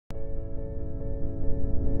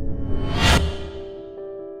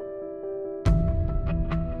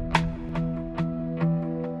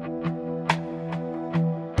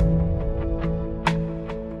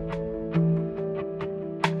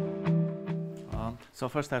So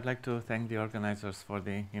first I'd like to thank the organizers for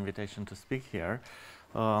the invitation to speak here,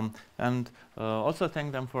 and also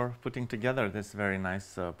thank them for putting together this very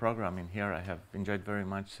nice program in here. I have enjoyed very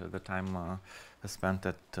much the time spent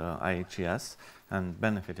at IHES and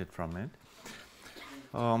benefited from it.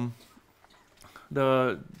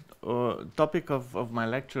 The topic of my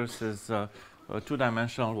lectures is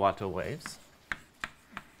two-dimensional water waves.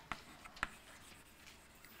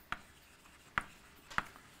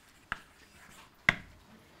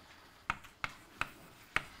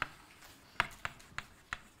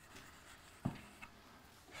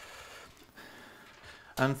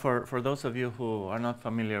 And for those of you who are not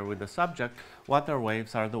familiar with the subject, water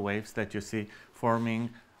waves are the waves that you see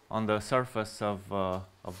forming on the surface of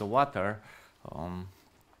the water,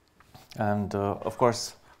 and of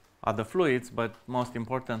course other fluids, but most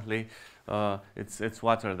importantly it's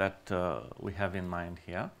water that we have in mind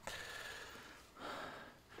here.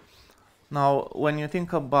 Now when you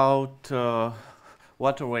think about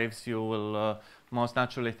water waves, you will most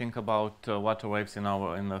naturally think about water waves in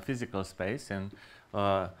the physical space, in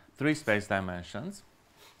three space dimensions.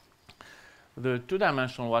 The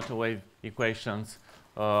two-dimensional water wave equations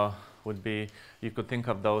would be, you could think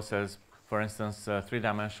of those as, for instance,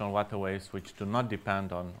 three-dimensional water waves which do not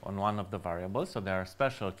depend on one of the variables. So there are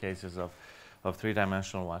special cases of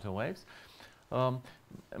three-dimensional water waves.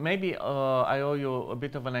 Maybe I owe you a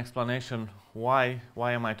bit of an explanation why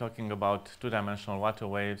am I talking about two-dimensional water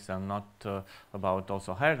waves and not about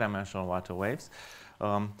also higher-dimensional water waves.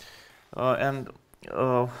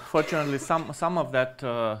 Fortunately, some of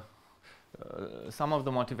the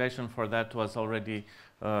motivation for that was already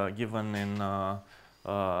given in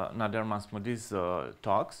Nader Masmoudi's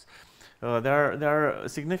talks. There are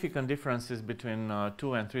significant differences between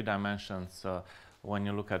 2 and 3 dimensions when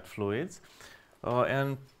you look at fluids,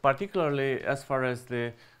 and particularly as far as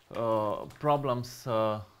the problems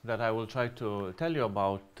that I will try to tell you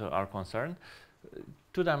about are concerned.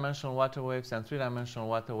 Two-dimensional water waves and three-dimensional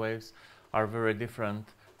water waves are very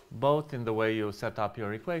different, both in the way you set up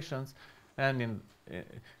your equations and in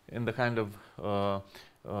the kind of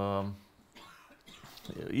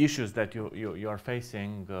issues that you are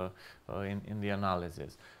facing in the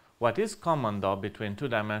analysis. What is common, though, between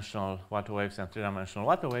two-dimensional water waves and three-dimensional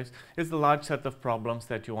water waves is the large set of problems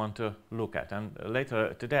that you want to look at. And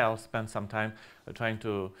later today I'll spend some time trying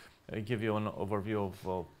to give you an overview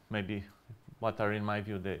of maybe what are, in my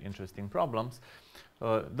view, the interesting problems.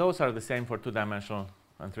 Those are the same for two-dimensional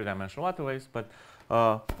and three-dimensional water waves, but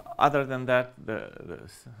other than that, the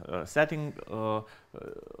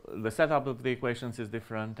setup of the equations is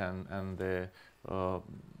different, and the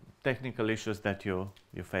technical issues that you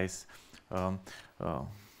face are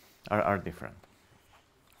different.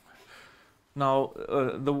 Now,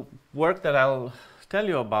 the work that I'll tell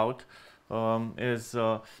you about is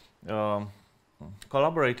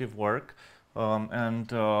collaborative work,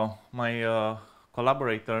 and my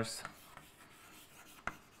collaborators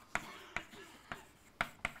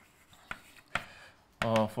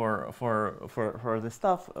for this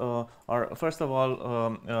stuff are, first of all,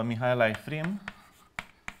 Mihaela Efrim,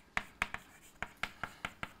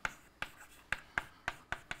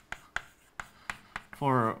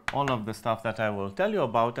 for all of the stuff that I will tell you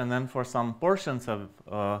about, and then for some portions of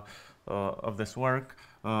this work,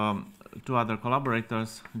 two other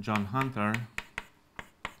collaborators, John Hunter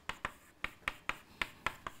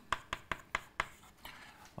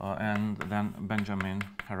and then Benjamin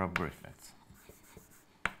Harrop-Griffiths.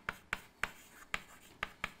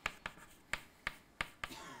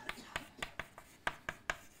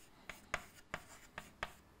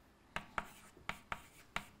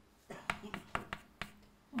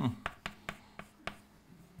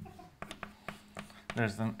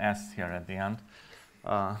 There's an S here at the end.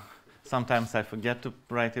 Sometimes I forget to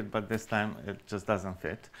write it, but this time it just doesn't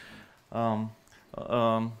fit.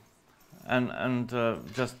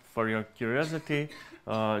 Just for your curiosity,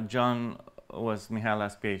 John was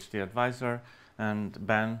Mihaela's PhD advisor, and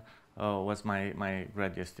Ben was my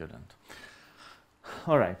graduate student.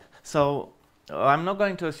 All right, so I'm not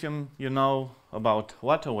going to assume you know about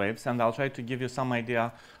water waves, and I'll try to give you some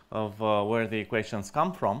idea of where the equations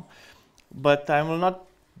come from, but I will not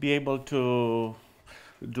be able to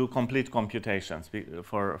do complete computations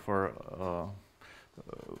for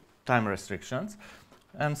time restrictions.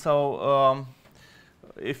 And so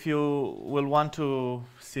if you will want to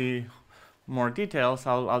see more details,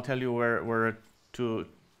 I'll tell you where to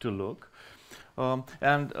look.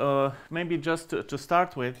 Maybe just to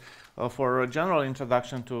start with, for a general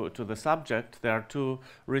introduction to the subject, there are two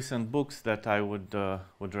recent books that I would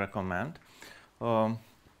recommend.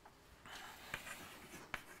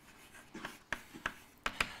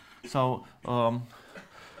 So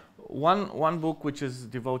one book which is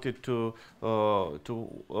devoted to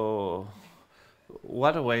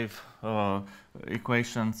water wave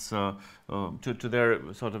equations, to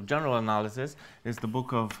their sort of general analysis, is the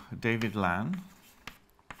book of David Land.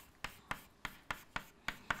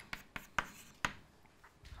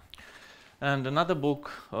 And another book,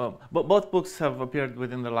 both books have appeared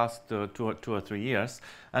within the last 2 or 3 years.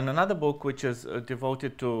 And another book which is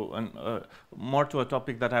devoted to more to a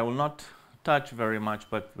topic that I will not touch very much,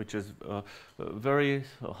 but which is very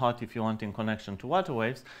hot, if you want, in connection to water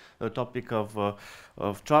waves, the topic of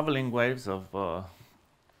traveling waves, of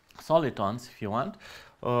solitons, if you want.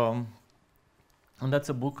 And that's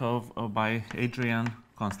a book by Adrian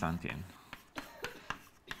Constantine.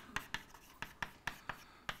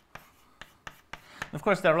 Of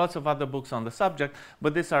course, there are lots of other books on the subject,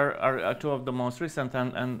 but these are two of the most recent,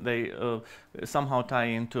 and they somehow tie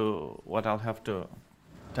into what I'll have to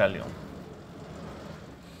tell you.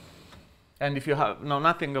 And if you know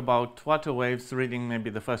nothing about water waves, reading maybe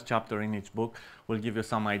the first chapter in each book will give you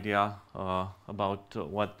some idea about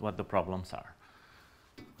what the problems are.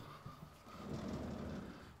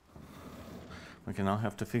 Okay, now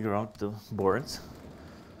have to figure out the boards.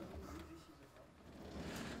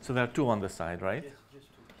 So there are 2 on the side, right? Yes, just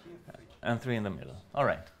 2 here, and 3 in the middle. All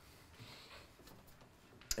right.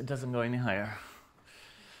 It doesn't go any higher.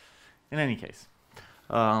 In any case.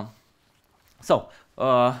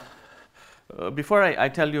 Before I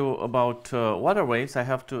tell you about water waves, I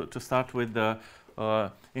have to start with the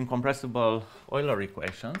incompressible Euler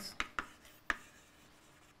equations.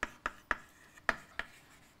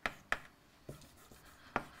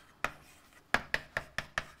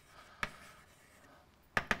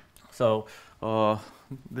 So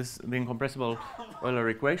the incompressible Euler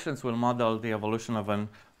equations will model the evolution of an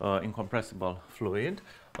incompressible fluid.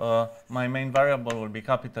 My main variable will be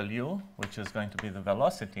capital U, which is going to be the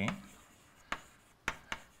velocity.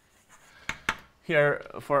 Here,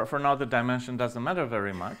 for now, the dimension doesn't matter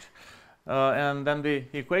very much. And then the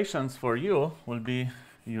equations for U will be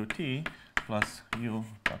ut plus u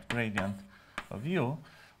dot gradient of U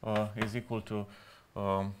is equal to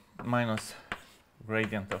minus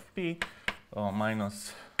gradient of P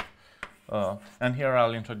minus, and here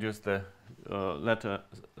I'll introduce the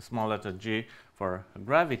small letter g for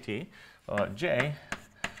gravity, J,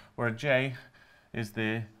 where J is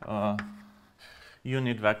the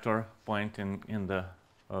unit vector point in the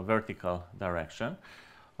vertical direction.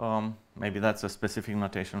 Maybe that's a specific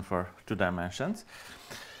notation for 2 dimensions.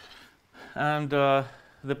 And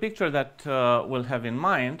the picture that we'll have in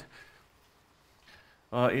mind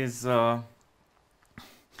is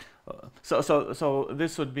so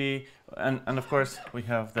this would be, and of course we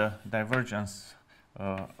have the divergence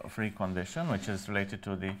free condition, which is related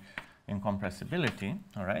to the incompressibility,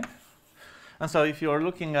 all right? And so if you are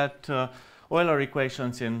looking at Euler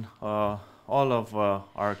equations in all of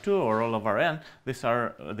R2 or all of Rn, these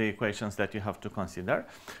are the equations that you have to consider.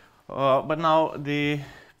 But now the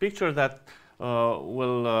picture that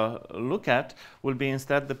we'll look at will be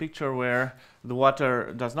instead the picture where the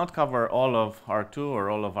water does not cover all of R2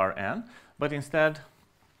 or all of Rn, but instead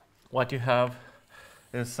what you have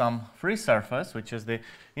is some free surface, which is the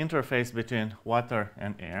interface between water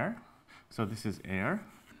and air. So this is air,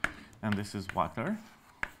 and this is water.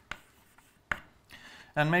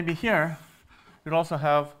 And maybe here you'll also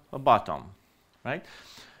have a bottom, right?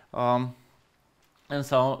 And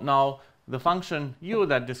so now the function u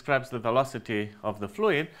that describes the velocity of the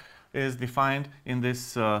fluid is defined in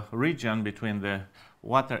this region between the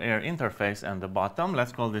water-air interface and the bottom.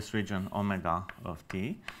 Let's call this region omega of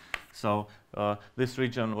t. So this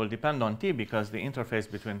region will depend on t because the interface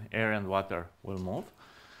between air and water will move.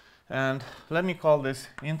 And let me call this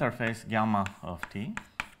interface gamma of t.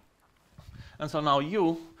 And so now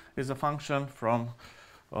u is a function from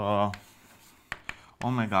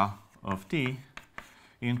omega of t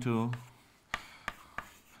into,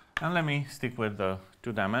 and let me stick with the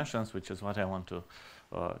 2 dimensions, which is what I want to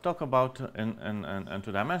talk about, and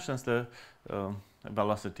 2 dimensions, the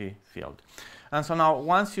velocity field. And so now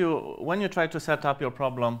when you try to set up your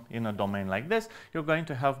problem in a domain like this, you're going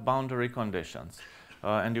to have boundary conditions.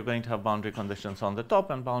 And you're going to have boundary conditions on the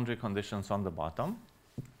top and boundary conditions on the bottom.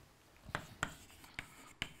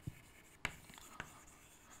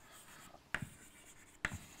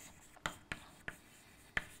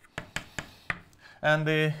 And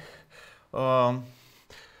the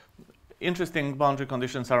interesting boundary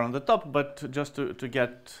conditions are on the top, but just to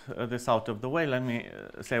get this out of the way, let me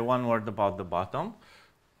say one word about the bottom.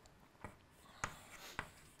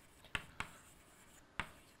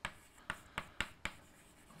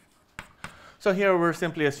 So here we're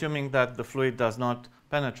simply assuming that the fluid does not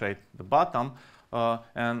penetrate the bottom.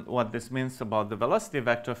 And what this means about the velocity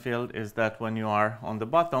vector field is that when you are on the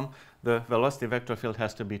bottom, the velocity vector field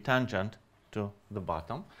has to be tangent to the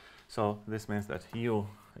bottom. So this means that u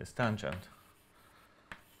is tangent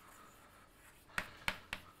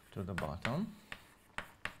to the bottom.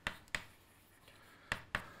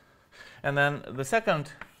 And then the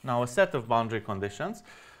second, now a set of boundary conditions,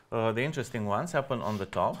 the interesting ones happen on the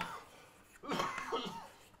top.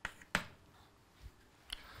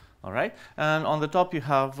 All right, and on the top you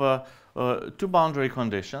have two boundary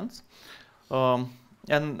conditions, and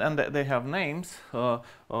they have names.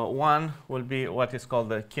 One will be what is called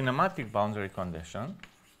the kinematic boundary condition.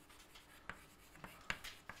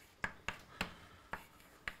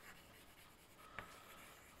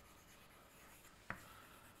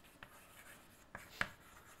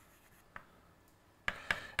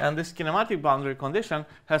 And this kinematic boundary condition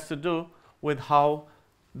has to do with how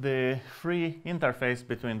the free interface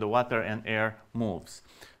between the water and air moves.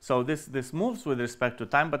 So this moves with respect to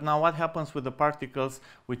time, but now what happens with the particles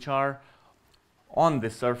which are on the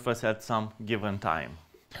surface at some given time?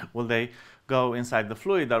 Will they go inside the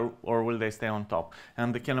fluid or will they stay on top?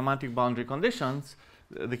 And the kinematic boundary conditions,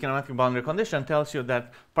 the kinematic boundary condition tells you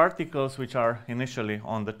that particles which are initially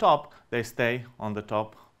on the top, they stay on the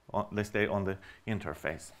top, they stay on the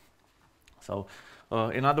interface. So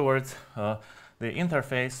in other words, the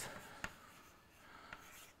interface,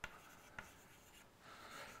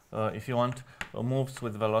 if you want, moves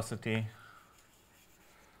with velocity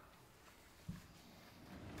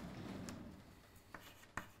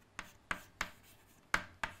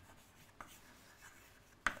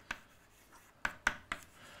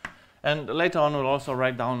and later on we'll also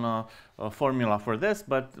write down a formula for this,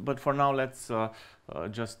 but for now let's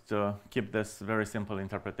just keep this very simple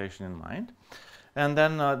interpretation in mind. And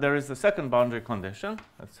then there is the second boundary condition.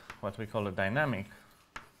 That's what we call a dynamic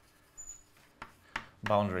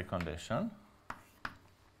boundary condition.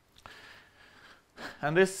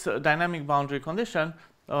 And this dynamic boundary condition,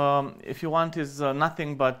 if you want, is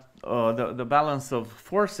nothing but the balance of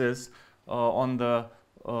forces on the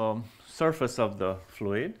surface of the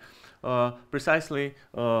fluid. Precisely,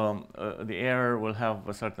 the air will have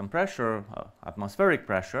a certain pressure, atmospheric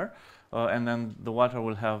pressure, and then the water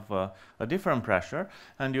will have a different pressure,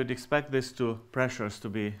 and you'd expect these two pressures to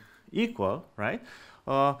be equal, right?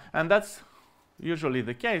 And that's usually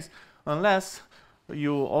the case unless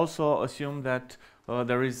you also assume that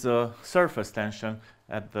there is a surface tension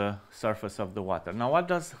at the surface of the water. Now, what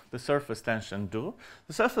does the surface tension do?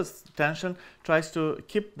 The surface tension tries to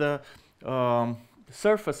keep the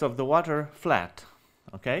surface of the water flat,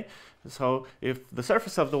 okay? So if the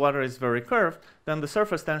surface of the water is very curved, then the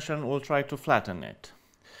surface tension will try to flatten it.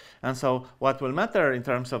 And so what will matter in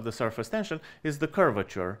terms of the surface tension is the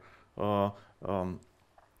curvature of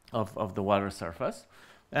the water surface.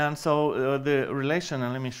 And so the relation,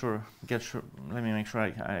 and let me make sure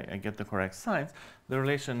I get the correct signs. The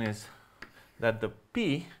relation is that the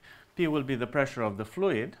P will be the pressure of the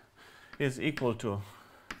fluid, is equal to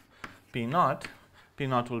P naught. P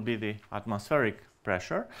naught will be the atmospheric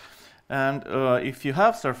pressure. And if you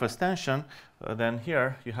have surface tension, then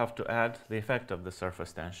here you have to add the effect of the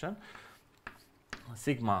surface tension,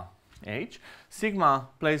 sigma h. Sigma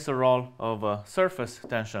plays the role of a surface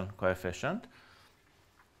tension coefficient.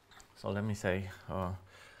 So let me say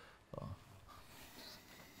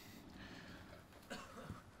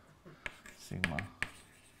sigma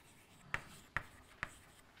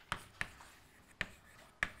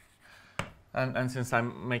and since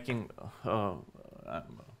I'm making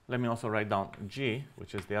let me also write down G,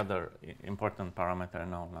 which is the other important parameter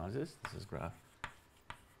in our analysis. This is graph.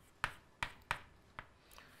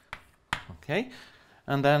 Okay,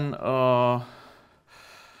 and then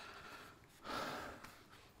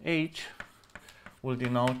H will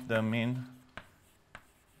denote the mean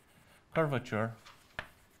curvature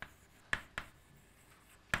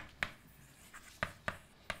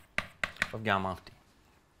of gamma of t.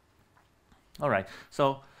 All right,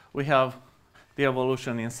 so we have the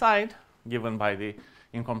evolution inside, given by the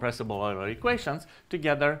incompressible Euler equations,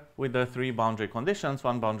 together with the three boundary conditions,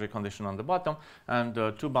 one boundary condition on the bottom and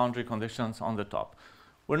two boundary conditions on the top.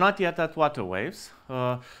 We're not yet at water waves.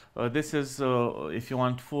 This is, if you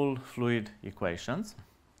want, full fluid equations.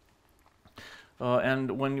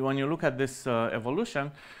 And when you look at this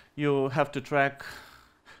evolution, you have to track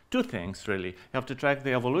two things, really. You have to track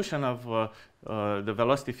the evolution of the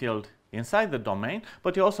velocity field inside the domain,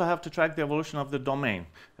 but you also have to track the evolution of the domain,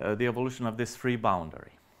 the evolution of this free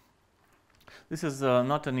boundary. This is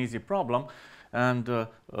not an easy problem, and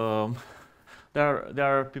there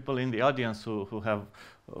are people in the audience who have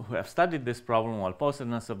studied this problem or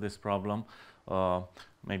positiveness of this problem.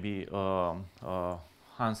 Maybe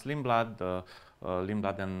Hans Lindblad,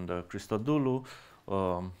 Lindblad and Christodoulou,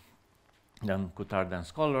 then Coutard and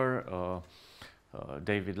Scholar,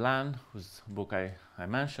 David Land, whose book I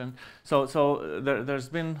mentioned. So there's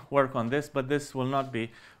been work on this, but this will not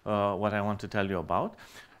be what I want to tell you about.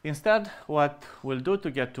 Instead, what we'll do to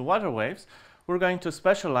get to water waves, we're going to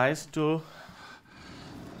specialize to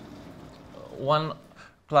one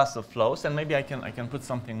class of flows, and maybe I can put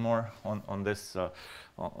something more on this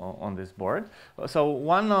board. So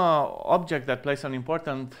one object that plays an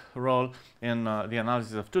important role in the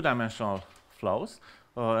analysis of two-dimensional flows,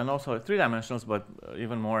 and also three-dimensionals, but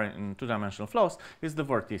even more in two-dimensional flows, is the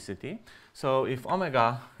vorticity. So if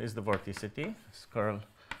omega is the vorticity, it's curl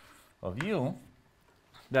of u,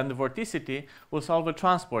 then the vorticity will solve a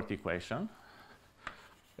transport equation.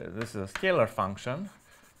 This is a scalar function.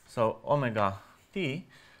 So omega t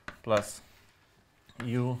plus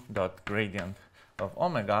u dot gradient of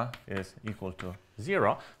omega is equal to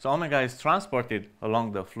 0. So omega is transported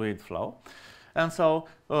along the fluid flow. And so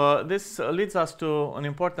this leads us to an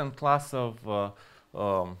important class of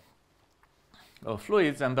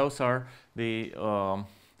fluids, and those are the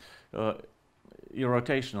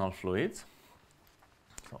irrotational fluids.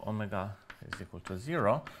 So omega is equal to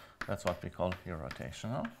 0. That's what we call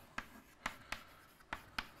irrotational.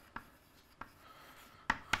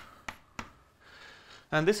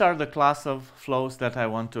 And these are the class of flows that I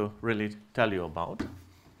want to really tell you about.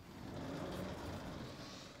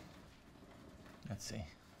 Let's see.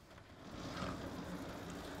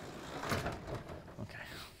 Okay.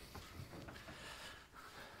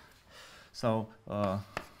 So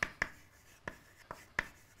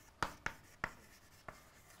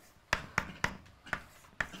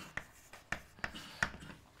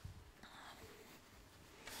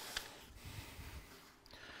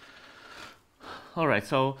all right,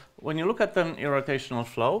 so when you look at an irrotational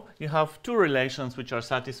flow, you have two relations which are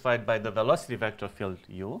satisfied by the velocity vector field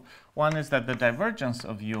u. One is that the divergence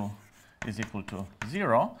of u is equal to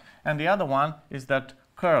 0, and the other one is that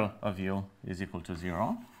curl of u is equal to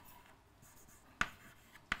 0.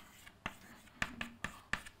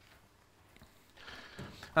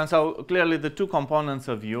 And so clearly the two components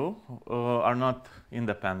of u are not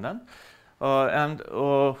independent.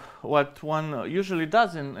 What one usually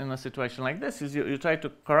does in a situation like this is you try to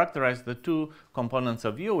characterize the two components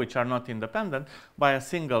of u, which are not independent, by a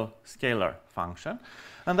single scalar function.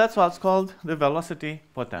 And that's what's called the velocity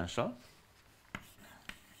potential.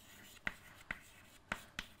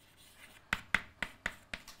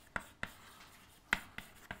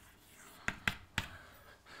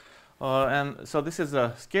 And so this is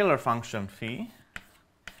a scalar function phi.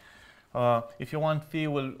 If you want, phi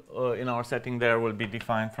will, in our setting there, will be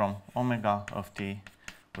defined from omega of t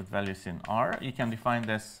with values in r. You can define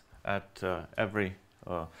this at every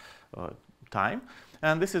time.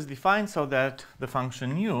 And this is defined so that the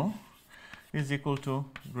function u is equal to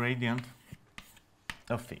gradient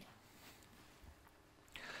of phi.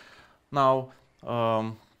 Now,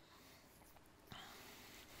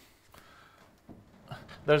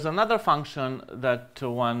 there's another function that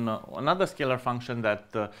another scalar function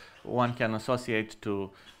that one can associate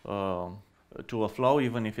to a flow,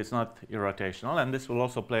 even if it's not irrotational, and this will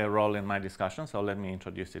also play a role in my discussion, so let me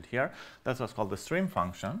introduce it here. That's what's called the stream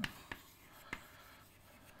function.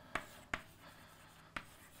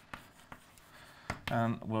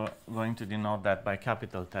 And we're going to denote that by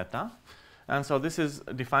capital theta. And so this is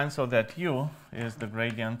defined so that u is the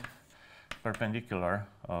gradient perpendicular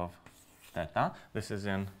of theta. This is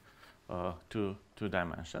in two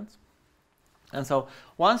dimensions. And so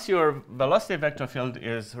once your velocity vector field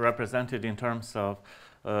is represented in terms of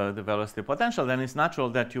the velocity potential, then it's natural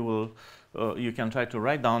that you can try to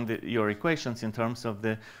write down your equations in terms of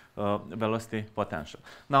the velocity potential.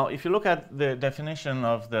 Now, if you look at the definition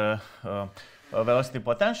of the velocity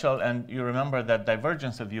potential, and you remember that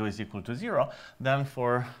divergence of u is equal to 0, then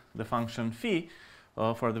for the function phi,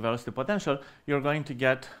 for the velocity potential, you're going to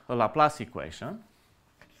get a Laplace equation.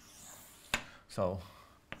 So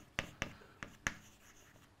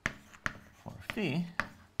for phi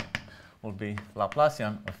will be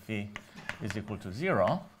Laplacian of phi is equal to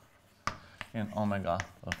 0 in omega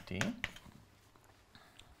of t.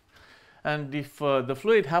 And if the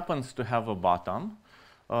fluid happens to have a bottom,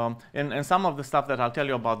 in some of the stuff that I'll tell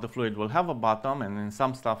you about, the fluid will have a bottom, and in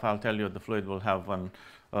some stuff I'll tell you the fluid will have an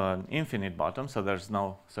infinite bottom, so there's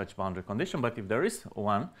no such boundary condition. But if there is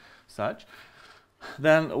one such,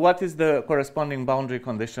 then what is the corresponding boundary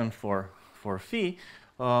condition for phi?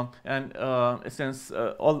 Since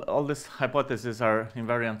all these hypotheses are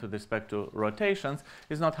invariant with respect to rotations,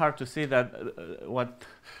 it's not hard to see that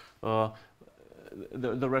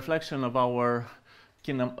the reflection of our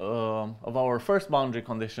first boundary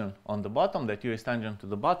condition on the bottom, that U is tangent to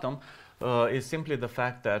the bottom, is simply the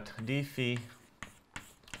fact that d phi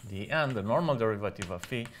dn, the normal derivative of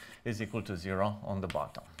phi, is equal to 0 on the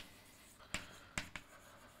bottom.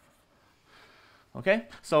 Okay,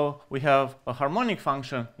 so we have a harmonic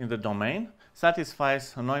function in the domain,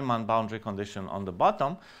 satisfies a Neumann boundary condition on the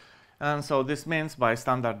bottom, and so this means by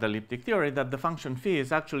standard elliptic theory that the function phi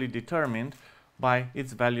is actually determined by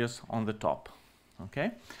its values on the top.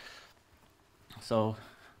 Okay, so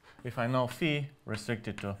if I know phi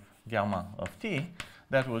restricted to gamma of t,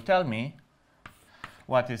 that will tell me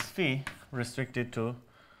what is phi restricted to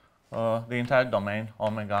the entire domain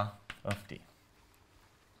omega of t.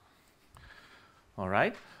 All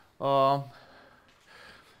right,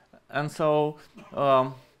 and so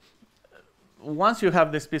once you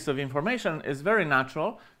have this piece of information, it's very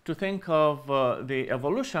natural to think of the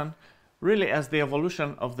evolution really as the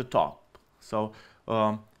evolution of the top. So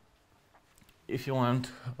if you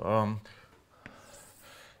want,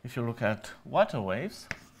 if you look at water waves,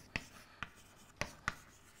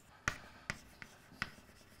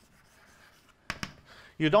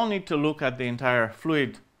 you don't need to look at the entire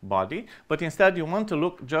fluid body, but instead you want to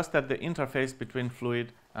look just at the interface between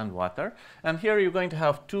fluid and water. And here you're going to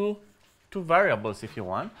have two variables if you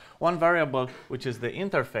want. One variable which is the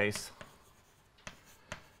interface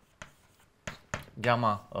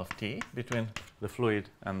gamma of t between the fluid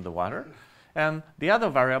and the water, and the other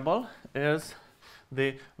variable is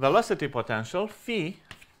the velocity potential phi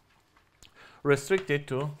restricted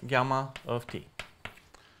to gamma of t.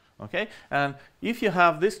 Okay, and if you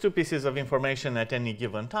have these two pieces of information at any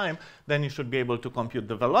given time, then you should be able to compute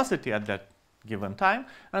the velocity at that given time,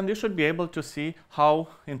 and you should be able to see how,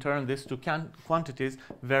 in turn, these two quantities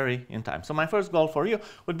vary in time. So my first goal for you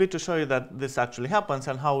would be to show you that this actually happens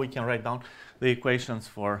and how we can write down the equations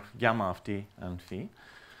for gamma of t and phi.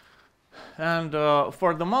 And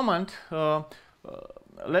for the moment,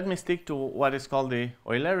 let me stick to what is called the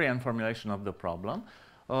Eulerian formulation of the problem.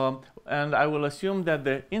 And I will assume that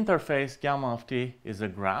the interface gamma of t is a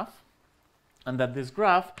graph, and that this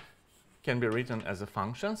graph can be written as a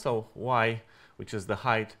function. So y, which is the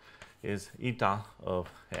height, is eta of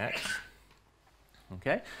x.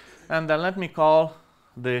 Okay, and then let me call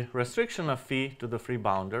the restriction of phi to the free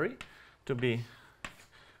boundary to be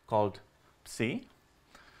called psi.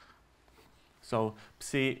 So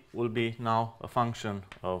psi will be now a function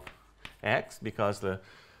of x because the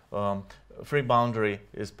free boundary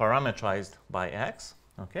is parametrized by x.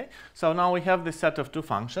 Okay, so now we have this set of two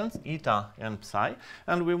functions, eta and psi,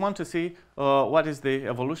 and we want to see what is the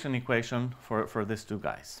evolution equation for these two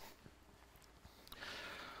guys.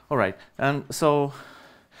 All right, and so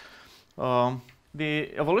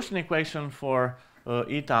the evolution equation for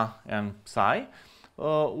eta and psi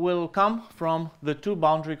will come from the two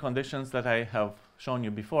boundary conditions that I have shown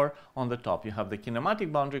you before on the top. You have the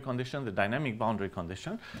kinematic boundary condition, the dynamic boundary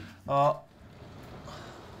condition.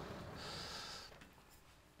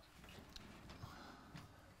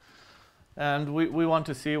 And we want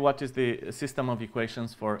to see what is the system of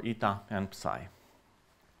equations for eta and psi.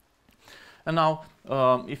 And now,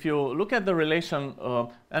 if you look at the relation,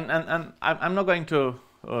 and I'm not going to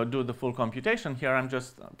do the full computation here, I'm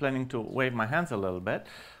just planning to wave my hands a little bit,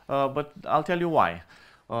 but I'll tell you why.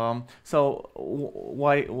 So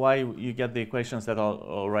why you get the equations that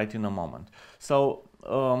I'll write in a moment. So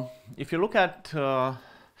if you look at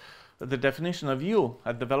the definition of u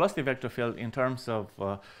at the velocity vector field in terms of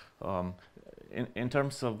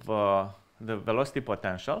the velocity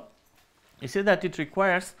potential, you see that it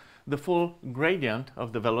requires the full gradient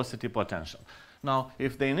of the velocity potential. Now,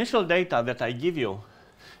 if the initial data that I give you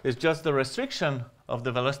is just the restriction of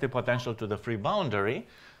the velocity potential to the free boundary,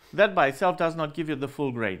 that by itself does not give you the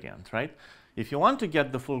full gradient, right? If you want to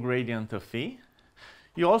get the full gradient of phi,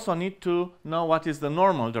 you also need to know what is the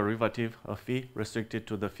normal derivative of phi restricted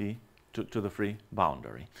to the phi to the free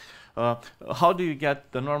boundary. How do you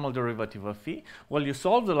get the normal derivative of phi? Well, you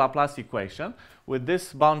solve the Laplace equation with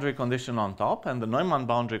this boundary condition on top and the Neumann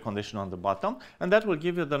boundary condition on the bottom, and that will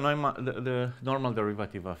give you the normal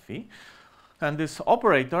derivative of phi. And this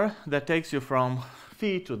operator that takes you from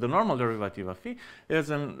phi to the normal derivative of phi is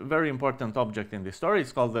a very important object in this story.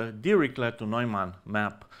 It's called the Dirichlet to Neumann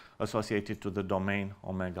map associated to the domain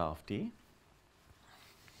omega of t.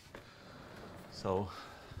 So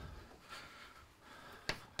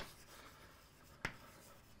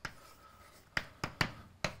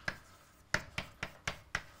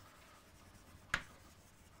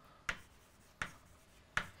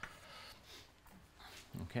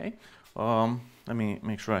Okay, let me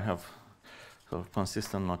make sure I have sort of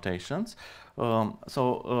consistent notations.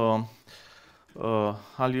 I'll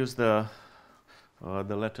use the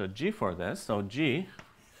letter G for this. So G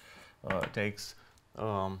takes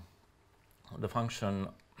the function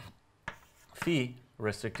phi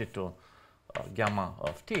restricted to gamma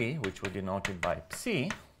of t, which we denoted by psi,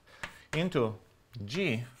 into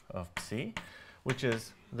G of psi, which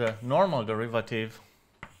is the normal derivative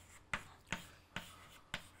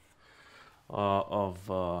of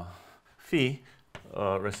phi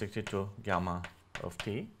restricted to gamma of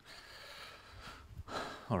t.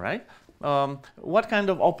 All right. What kind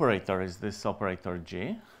of operator is this operator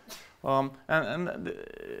G?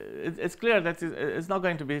 It's clear that it's not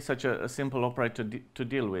going to be such a simple operator to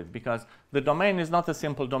deal with, because the domain is not a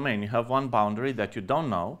simple domain. You have one boundary that you don't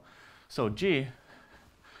know. So G,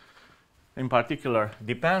 in particular,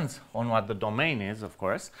 depends on what the domain is, of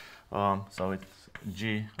course. So it's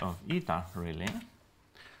G of eta, really.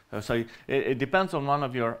 So it depends on one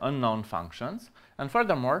of your unknown functions. And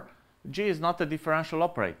furthermore, G is not a differential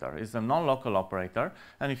operator. It's a non-local operator.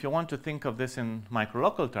 And if you want to think of this in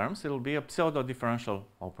microlocal terms, it will be a pseudo-differential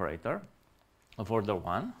operator of order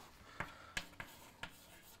 1.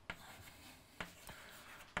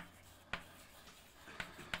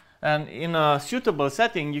 And in a suitable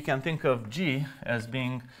setting, you can think of G as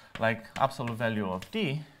being like absolute value of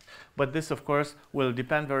D. But this, of course, will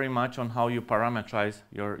depend very much on how you parameterize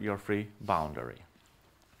your free boundary.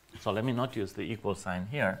 So let me not use the equal sign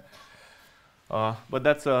here. But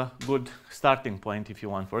that's a good starting point if you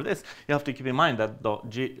want for this. You have to keep in mind that the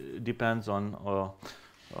G depends on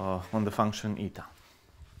the function eta.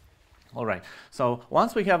 All right. So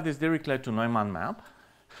once we have this Dirichlet to Neumann map,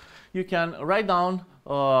 you can write down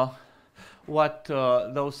what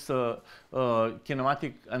those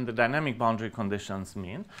kinematic and the dynamic boundary conditions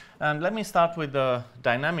mean. And let me start with the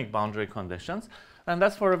dynamic boundary conditions. And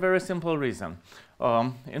that's for a very simple reason.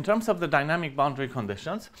 In terms of the dynamic boundary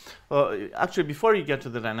conditions, actually before you get to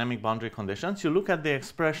the dynamic boundary conditions, you look at the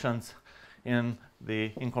expressions in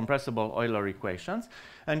the incompressible Euler equations.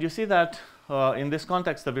 And you see that in this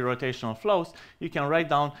context of irrotational flows, you can write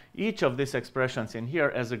down each of these expressions in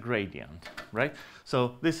here as a gradient, right?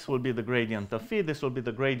 So this will be the gradient of phi, this will be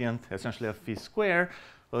the gradient essentially of phi square,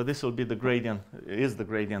 this will be the gradient, is the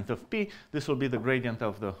gradient of p, this will be the gradient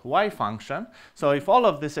of the y function. So if all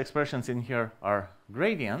of these expressions in here are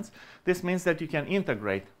gradients, this means that you can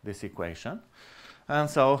integrate this equation. And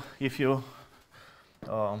so if you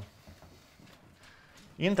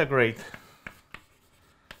integrate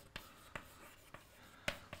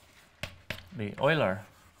the Euler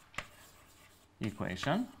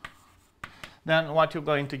equation, then what you're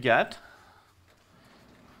going to get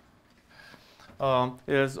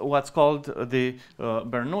is what's called the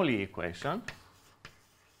Bernoulli equation.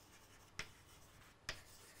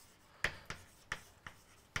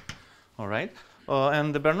 All right.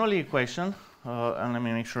 And the Bernoulli equation, and let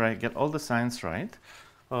me make sure I get all the signs right,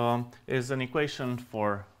 is an equation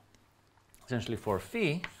for essentially for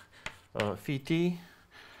phi, phi t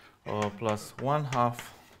plus 1/2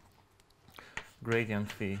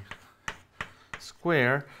 gradient phi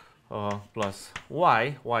square plus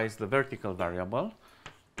y is the vertical variable,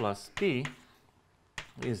 plus p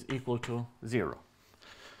is equal to 0.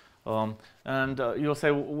 And you'll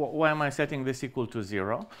say, why am I setting this equal to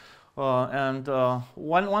 0?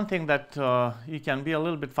 One thing that you can be a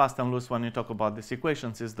little bit fast and loose when you talk about these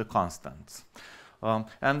equations is the constants.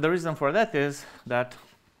 And the reason for that is that,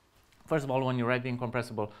 first of all, when you write the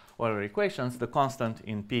incompressible Euler equations, the constant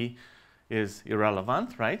in P is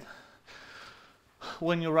irrelevant, right?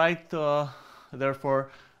 When you write,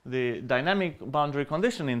 therefore, the dynamic boundary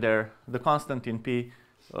condition in there, the constant in P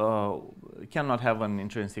cannot have an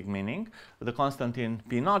intrinsic meaning. The constant in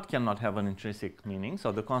P naught cannot have an intrinsic meaning.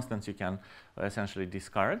 So the constants you can essentially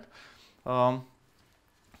discard.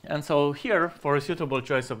 And so here, for a suitable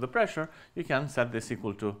choice of the pressure, you can set this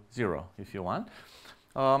equal to 0 if you want.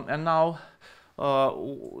 And now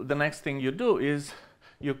the next thing you do is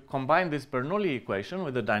you combine this Bernoulli equation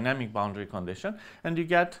with the dynamic boundary condition, and you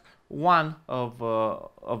get one of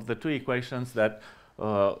the two equations that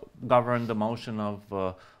govern the motion of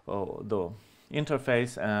the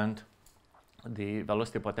interface and the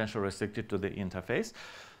velocity potential restricted to the interface.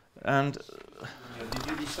 And did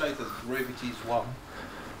you decide that gravity is one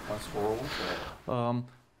once for all?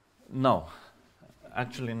 No,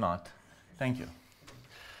 actually not. Thank you.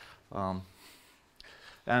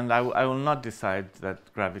 And I will not decide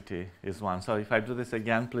that gravity is 1. So if I do this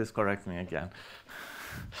again, please correct me again.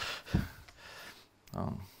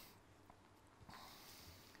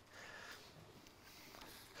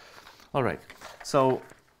 All right. So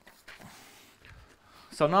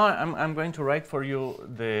So now I'm going to write for you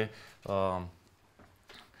the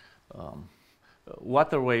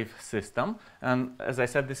water wave system, and as I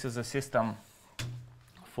said, this is a system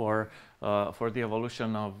for the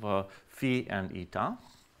evolution of phi and eta.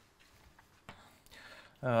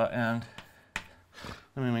 And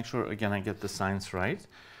let me make sure again I get the signs right.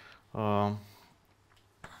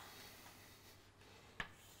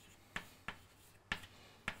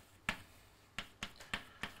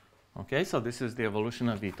 Okay, so this is the evolution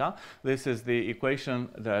of eta. This is the equation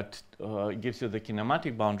that gives you the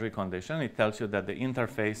kinematic boundary condition. It tells you that the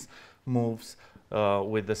interface moves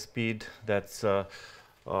with the speed that's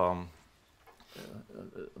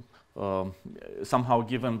somehow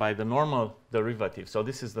given by the normal derivative. So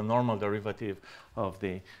this is the normal derivative of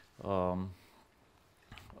the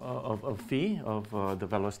phi, of the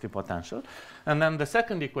velocity potential. And then the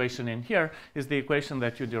second equation in here is the equation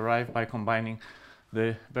that you derive by combining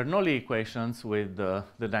the Bernoulli equations with the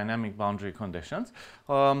dynamic boundary conditions.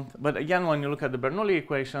 But again, when you look at the Bernoulli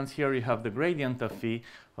equations, here you have the gradient of phi.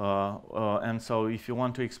 And so if you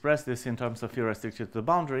want to express this in terms of phi restricted to the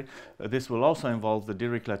boundary, this will also involve the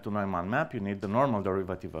Dirichlet to Neumann map. You need the normal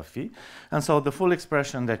derivative of phi. And so the full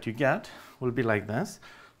expression that you get will be like this.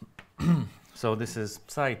 So this is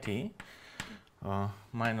psi t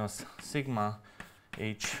minus sigma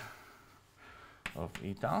h of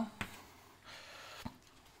eta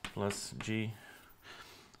plus g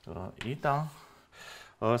eta.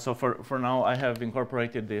 So for now, I have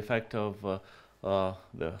incorporated the effect of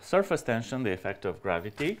the surface tension, the effect of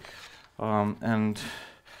gravity, and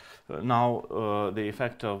now the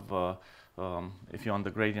effect of, if you want,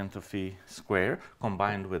 the gradient of phi square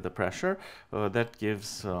combined with the pressure, that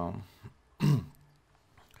gives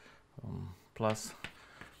plus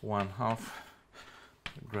 1/2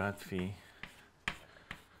 grad phi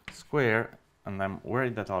square. And I'm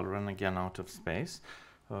worried that I'll run again out of space.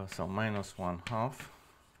 So minus 1/2.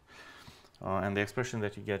 And the expression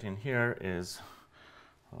that you get in here is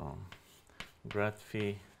grad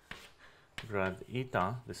phi grad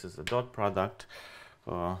eta. This is the dot product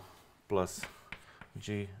plus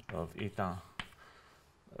g of eta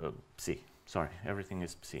psi. Sorry, everything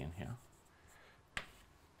is psi in here.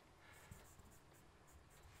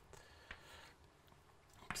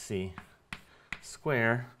 Psi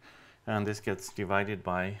square. And this gets divided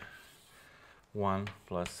by 1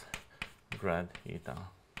 plus grad eta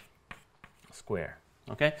square.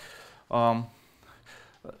 Okay,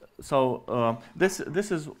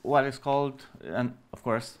 this is what is called, and of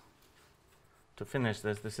course, to finish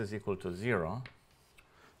this, this is equal to 0.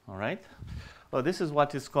 All right, this is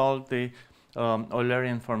what is called the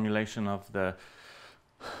Eulerian formulation of the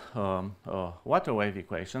water wave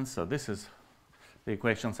equations. So this is the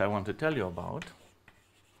equations I want to tell you about.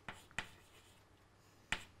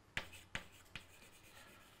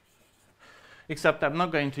 Except I'm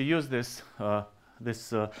not going to use this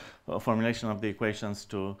formulation of the equations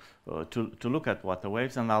to look at water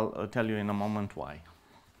waves, and I'll tell you in a moment why.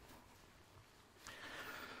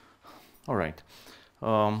 All right.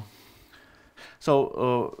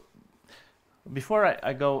 Before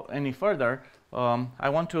I go any further, I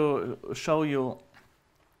want to show you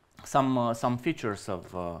some features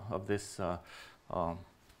of this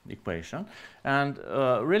equation, and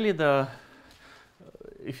really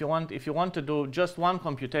if you want to do just one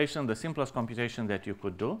computation, the simplest computation that you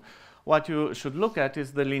could do, what you should look at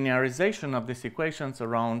is the linearization of these equations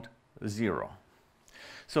around 0.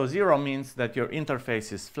 So 0 means that your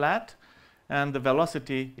interface is flat and the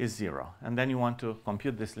velocity is 0. And then you want to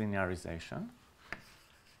compute this linearization.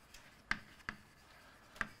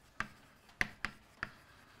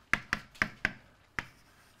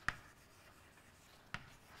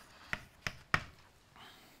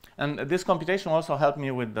 And this computation also helped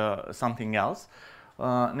me with something else,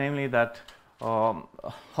 namely that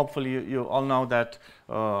hopefully you all know that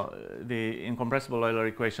the incompressible Euler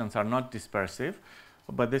equations are not dispersive,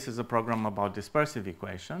 but this is a program about dispersive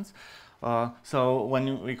equations. So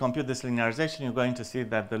when we compute this linearization, you're going to see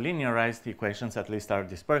that the linearized equations at least are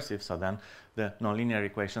dispersive, so then the nonlinear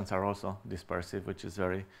equations are also dispersive, which is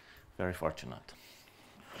very, very fortunate.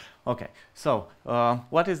 Okay, so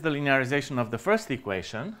what is the linearization of the first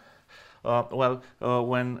equation?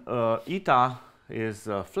 When eta is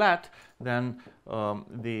flat, then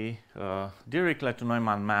the Dirichlet to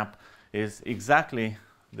Neumann map is exactly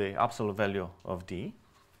the absolute value of d.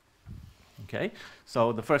 Okay,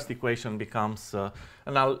 so the first equation becomes,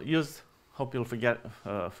 and I'll use, hope you'll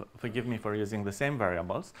forgive me for using the same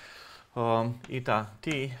variables, eta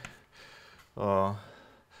t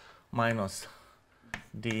minus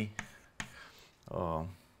d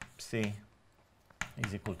psi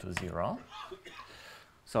is equal to 0.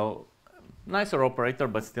 So nicer operator,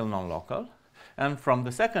 but still non-local. And from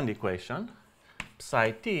the second equation,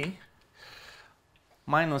 psi t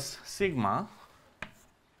minus sigma.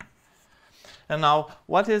 And now,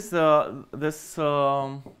 what is this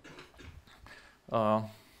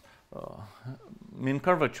mean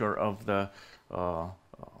curvature of the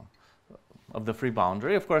free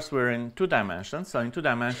boundary? Of course, we're in 2 dimensions. So in 2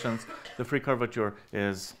 dimensions, the free curvature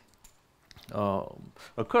is a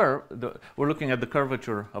curve. We're looking at the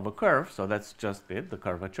curvature of a curve, so that's just it, the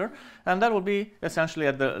curvature. And that will be essentially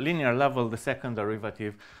at the linear level, the second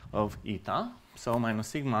derivative of eta. So minus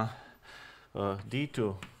sigma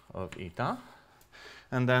d2 of eta.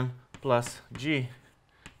 And then plus g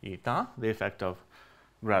eta, the effect of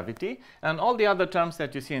gravity. And all the other terms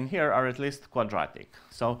that you see in here are at least quadratic.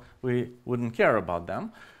 So we wouldn't care about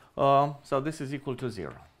them. So this is equal to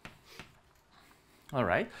 0. All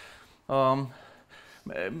right.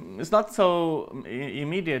 It's not so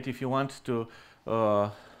immediate if you want to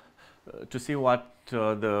see what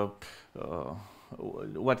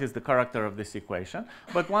is the character of this equation.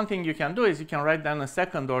 But one thing you can do is you can write down a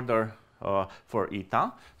second order for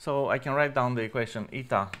eta. So I can write down the equation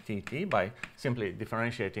eta tt by simply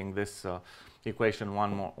differentiating this equation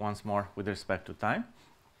once more with respect to time.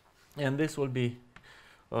 And this will be,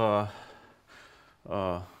 let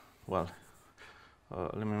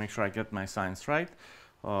me make sure I get my signs right.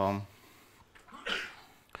 Will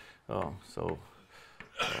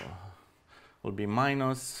be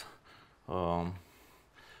minus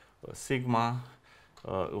sigma,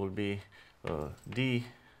 it will be d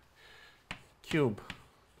cube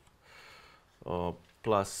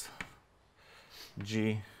plus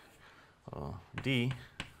g d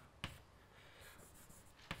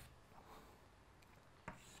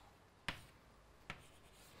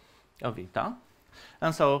of eta.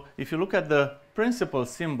 And so if you look at the principal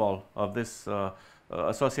symbol of this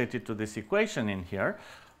associated to this equation in here,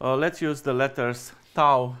 let's use the letters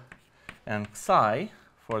tau and psi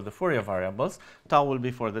for the Fourier variables. Tau will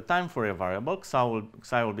be for the time Fourier variable,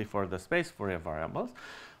 psi will be for the space Fourier variables.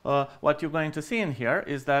 What you're going to see in here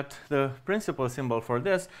is that the principal symbol for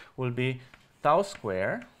this will be tau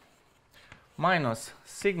square minus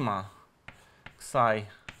sigma psi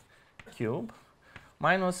cube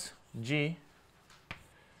minus g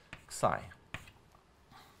psi.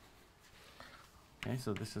 Okay,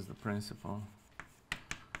 so this is the principal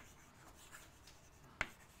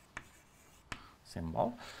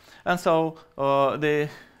symbol. And so the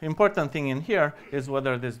important thing in here is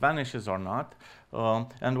whether this vanishes or not,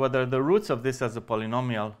 and whether the roots of this as a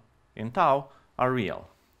polynomial in tau are real.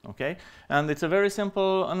 Okay? And it's a very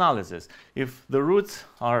simple analysis. If the roots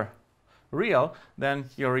are real, then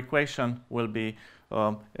your equation will be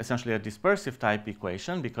essentially a dispersive type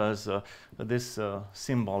equation, because this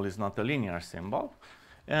symbol is not a linear symbol.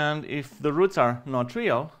 And if the roots are not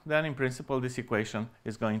real, then in principle this equation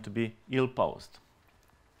is going to be ill-posed.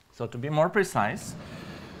 So to be more precise,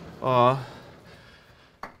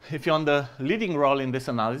 if you're on the leading role in this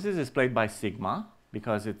analysis is played by sigma,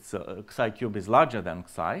 because its psi cube is larger than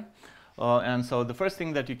psi. And so the first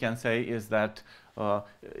thing that you can say is that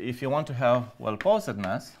if you want to have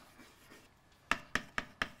well-posedness,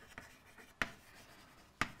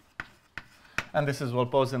 and this is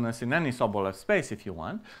well-posedness in any Sobolev space if you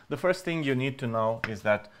want, the first thing you need to know is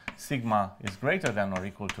that sigma is greater than or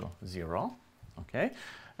equal to 0. Okay?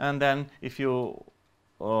 And then if you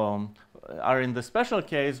are in the special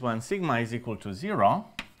case when sigma is equal to 0,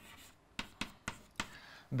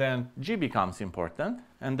 then g becomes important,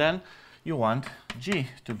 and then you want g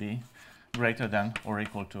to be greater than or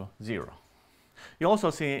equal to 0. You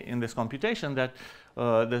also see in this computation that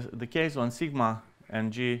the case when sigma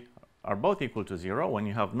and g are both equal to 0, when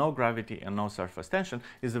you have no gravity and no surface tension,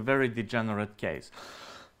 is a very degenerate case.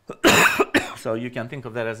 So you can think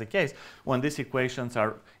of that as a case when these equations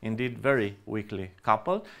are indeed very weakly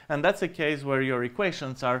coupled, and that's a case where your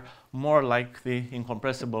equations are more like the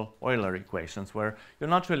incompressible Euler equations, where you're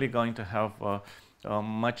not really going to have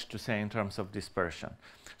much to say in terms of dispersion.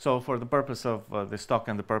 So for the purpose of this talk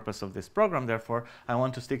and the purpose of this program, therefore, I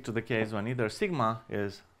want to stick to the case when either sigma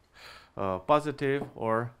is positive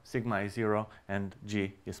or sigma is 0 and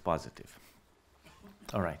g is positive.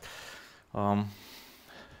 All right.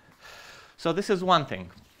 So this is one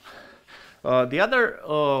thing. The other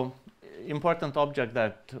important object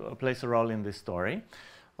that plays a role in this story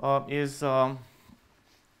is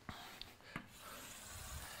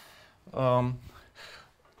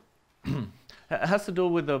has to do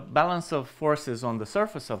with the balance of forces on the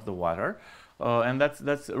surface of the water. And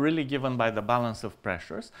that's really given by the balance of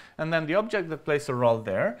pressures. And then the object that plays a role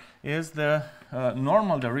there is the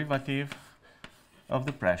normal derivative of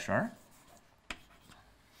the pressure.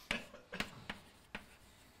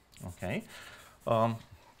 Okay.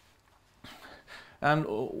 And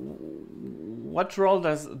what role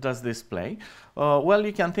does this play? Well,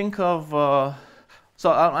 you can think of.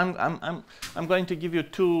 So I'm going to give you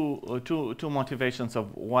two motivations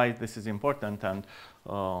of why this is important and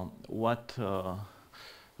what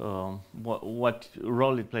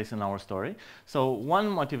role it plays in our story. So one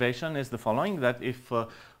motivation is the following: that if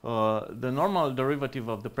the normal derivative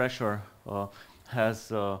of the pressure has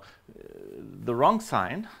the wrong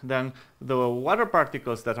sign, then the water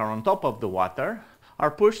particles that are on top of the water are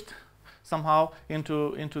pushed somehow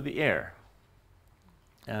into the air.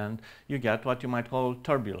 And you get what you might call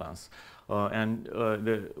turbulence. And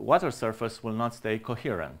the water surface will not stay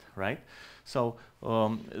coherent, right? So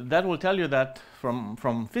that will tell you that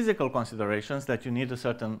from physical considerations that you need a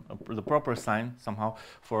certain, the proper sign somehow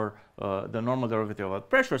for the normal derivative of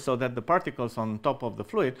pressure, so that the particles on top of the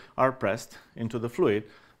fluid are pressed into the fluid.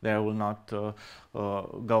 They will not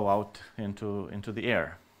go out into the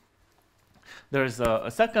air. There is a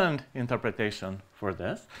second interpretation for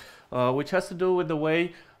this, which has to do with the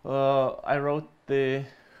way I wrote the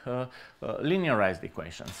linearized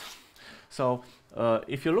equations. So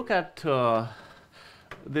if you look at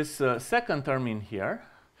this second term in here,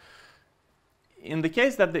 in the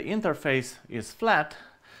case that the interface is flat,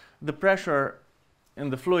 the pressure in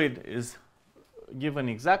the fluid is given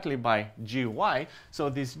exactly by gy, so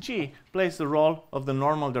this g plays the role of the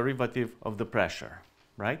normal derivative of the pressure,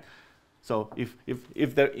 right? So if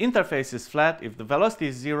the interface is flat, if the velocity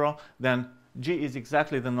is 0, then g is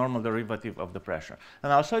exactly the normal derivative of the pressure.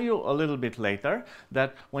 And I'll show you a little bit later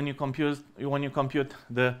that when you compute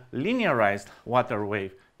the linearized water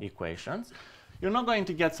wave equations, you're not going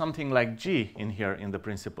to get something like g in here in the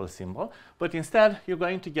principal symbol, but instead you're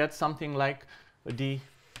going to get something like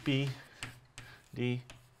dp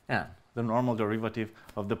dn, the normal derivative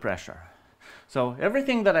of the pressure. So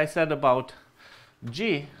everything that I said about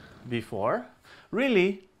g before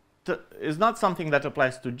really is not something that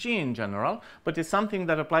applies to g in general, but is something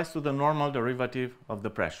that applies to the normal derivative of the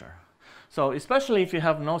pressure. So especially if you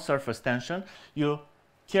have no surface tension, you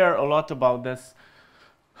care a lot about this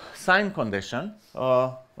sign condition,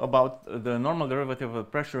 about the normal derivative of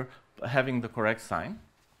the pressure having the correct sign.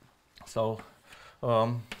 So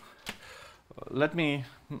let me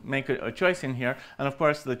make a choice in here, and of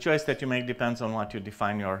course the choice that you make depends on what you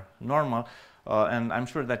define your normal. And I'm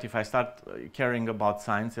sure that if I start caring about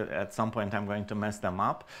signs, at some point I'm going to mess them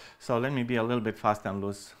up. So let me be a little bit fast and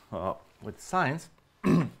loose with signs.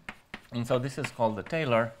 And so this is called the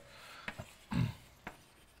Taylor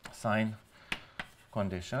sign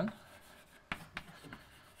condition.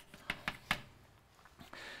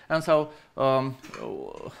 And so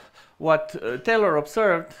what Taylor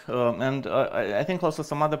observed, and I think also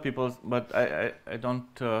some other people, but I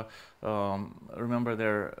don't remember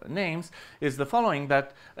their names, is the following: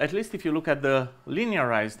 that at least if you look at the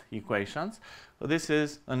linearized equations, this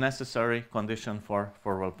is a necessary condition for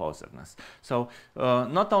well-posedness. So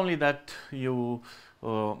not only that you,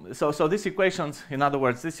 so these equations, in other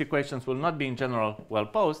words, these equations will not be in general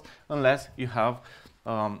well-posed unless you have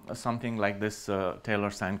something like this Taylor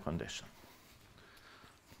sign condition.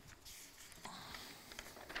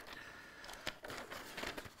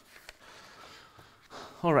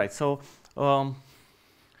 All right, so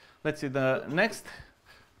let's see, the next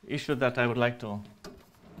issue that I would like to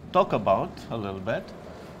talk about a little bit,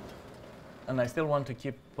 and I still want to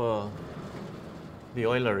keep the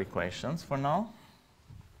Euler equations for now,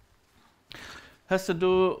 has to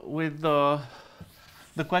do with the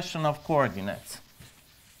question of coordinates.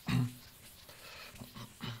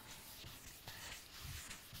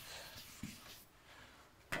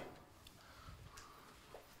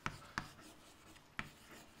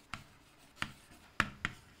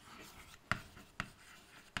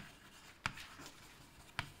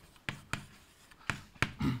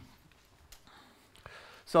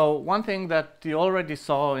 So one thing that you already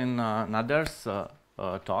saw in Nader's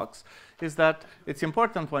talks is that it's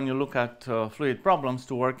important when you look at fluid problems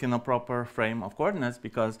to work in a proper frame of coordinates,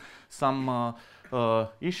 because some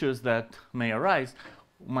issues that may arise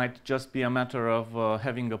might just be a matter of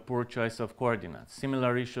having a poor choice of coordinates.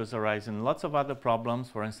 Similar issues arise in lots of other problems,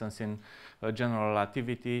 for instance in general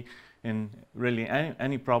relativity, in really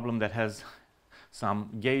any problem that has some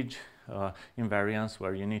gauge invariance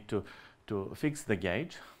where you need to fix the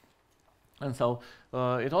gauge. And so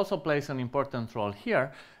it also plays an important role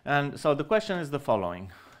here. And so the question is the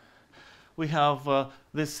following. We have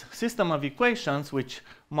this system of equations which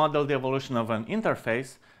model the evolution of an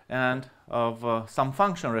interface and of some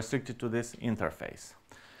function restricted to this interface.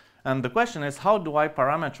 And the question is, how do I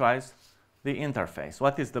parameterize the interface?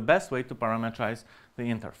 What is the best way to parameterize the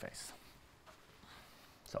interface?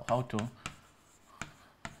 So how to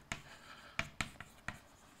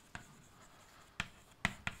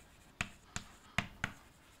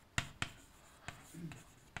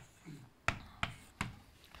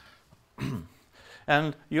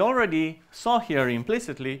and you already saw here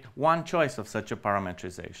implicitly one choice of such a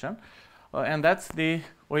parametrization, and that's the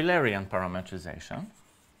Eulerian parametrization.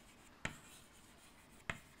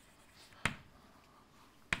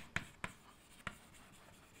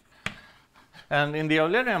 And in the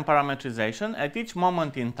Eulerian parametrization, at each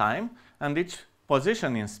moment in time and each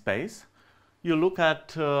position in space, you look at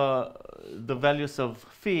the values of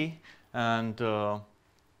phi and eta,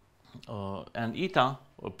 or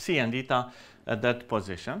psi and eta at that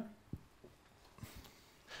position.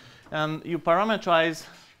 And you parameterize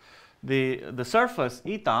the surface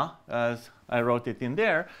eta, as I wrote it in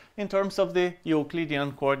there, in terms of the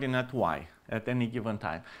Euclidean coordinate y at any given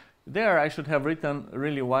time. There I should have written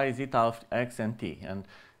really y is eta of x and t, and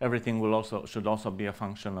everything should also be a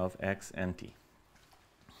function of x and t.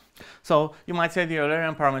 So you might say the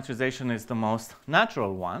Eulerian parametrization is the most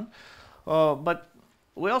natural one, but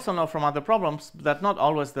we also know from other problems that not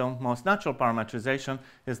always the most natural parametrization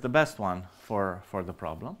is the best one for the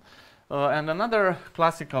problem. And another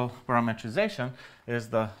classical parametrization is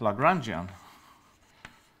the Lagrangian.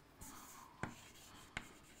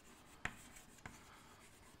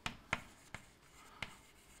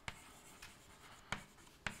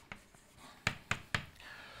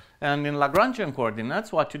 And in Lagrangian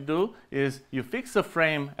coordinates, what you do is you fix a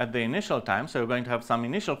frame at the initial time, so you're going to have some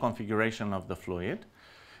initial configuration of the fluid.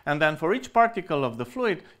 And then for each particle of the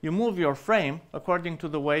fluid, you move your frame according to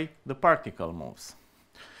the way the particle moves.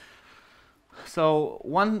 So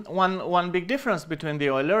one big difference between the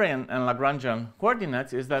Eulerian and Lagrangian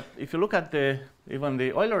coordinates is that if you look at even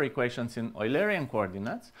the Euler equations in Eulerian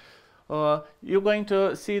coordinates, you're going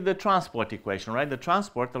to see the transport equation, right? The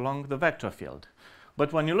transport along the vector field.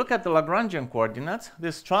 But when you look at the Lagrangian coordinates,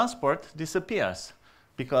 this transport disappears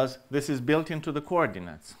because this is built into the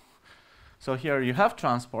coordinates. So here you have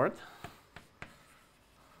transport,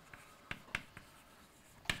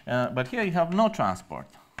 but here you have no transport.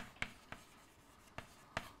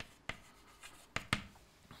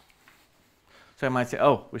 So you might say,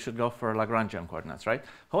 oh, we should go for Lagrangian coordinates, right?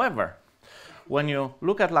 However, when you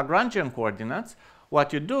look at Lagrangian coordinates,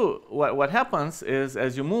 what you do, what happens is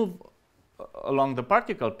as you move along the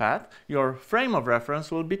particle path, your frame of reference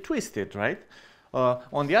will be twisted, right?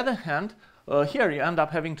 On the other hand, here you end up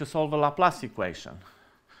having to solve a Laplace equation.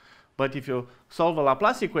 But if you solve a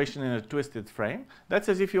Laplace equation in a twisted frame, that's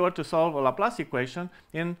as if you were to solve a Laplace equation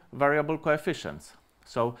in variable coefficients.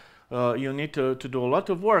 So you need to do a lot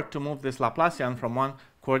of work to move this Laplacian from one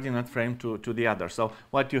coordinate frame to the other. So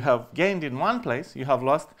what you have gained in one place, you have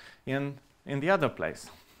lost in the other place.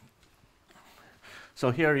 So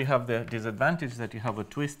here you have the disadvantage that you have a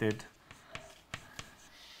twisted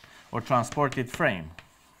or transported frame.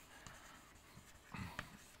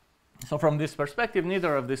 So from this perspective,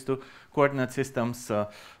 neither of these two coordinate systems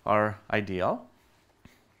are ideal.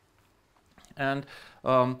 And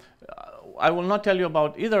I will not tell you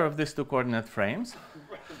about either of these two coordinate frames.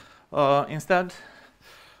 Instead,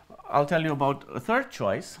 I'll tell you about a third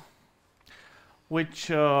choice, which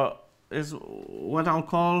is what I'll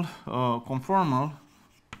call conformal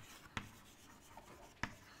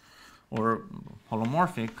or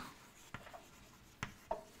holomorphic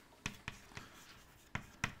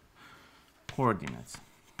coordinates.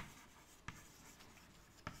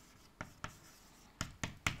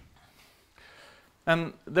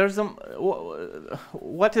 And there's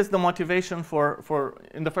what is the motivation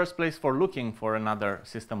in the first place for looking for another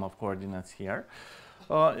system of coordinates here?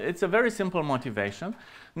 It's a very simple motivation,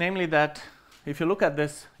 namely that if you look at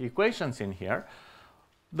these equations in here,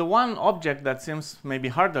 the one object that seems maybe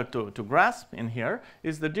harder to grasp in here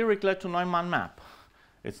is the Dirichlet to Neumann map.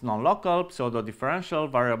 It's non-local, pseudo-differential,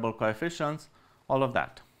 variable coefficients, all of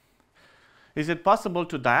that. Is it possible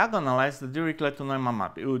to diagonalize the Dirichlet to Neumann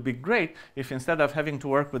map? It would be great if instead of having to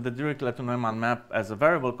work with the Dirichlet to Neumann map as a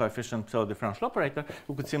variable coefficient pseudo-differential operator,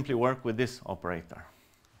 we could simply work with this operator.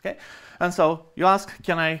 Okay? And so you ask,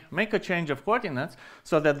 can I make a change of coordinates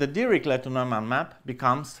so that the Dirichlet to Neumann map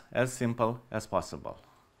becomes as simple as possible?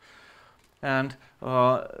 And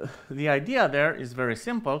the idea there is very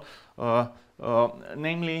simple,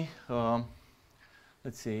 namely,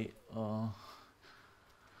 let's see, I'm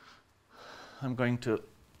going to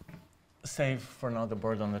save for now the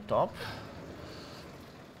board on the top.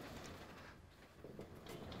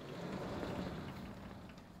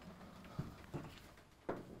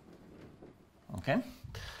 Okay.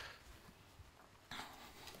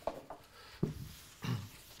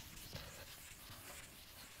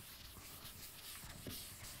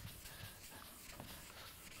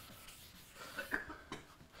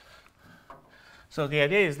 So the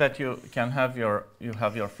idea is that you have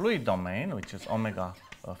your fluid domain, which is omega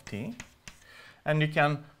of t, and you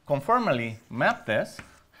can conformally map this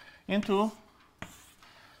into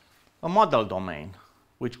a model domain,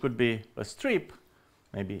 which could be a strip,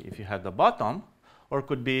 maybe if you had the bottom, or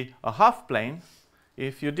could be a half plane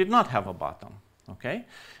if you did not have a bottom. Okay,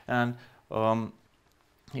 and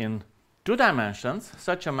in 2 dimensions,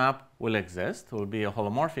 such a map will exist. It will be a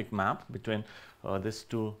holomorphic map between these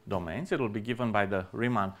 2 domains. It will be given by the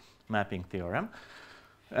Riemann mapping theorem.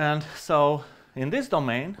 And so in this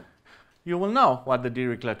domain, you will know what the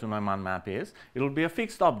Dirichlet to Neumann map is. It will be a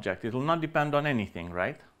fixed object. It will not depend on anything,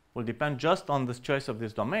 right? It will depend just on the choice of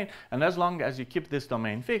this domain. And as long as you keep this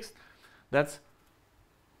domain fixed, that's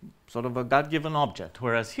sort of a God-given object.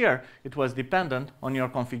 Whereas here, it was dependent on your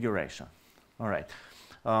configuration. All right.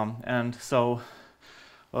 And so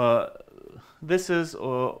this is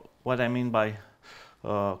what I mean by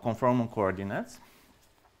conformal coordinates.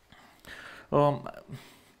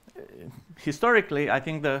 Historically, I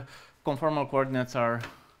think the conformal coordinates are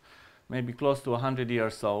maybe close to 100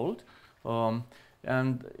 years old.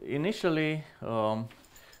 And initially,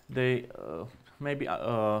 they maybe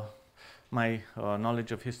my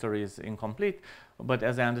knowledge of history is incomplete, but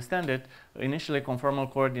as I understand it, initially conformal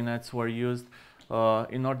coordinates were used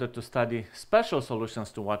in order to study special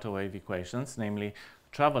solutions to water wave equations, namely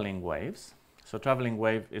traveling waves. So traveling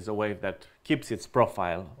wave is a wave that keeps its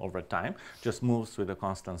profile over time, just moves with a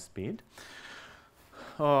constant speed.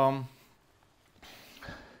 There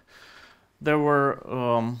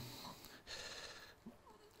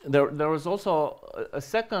was also a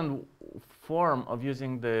second form of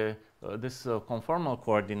using this conformal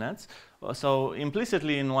coordinates. So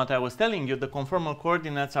implicitly in what I was telling you, the conformal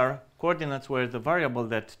coordinates are coordinates where the variable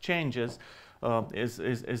that changes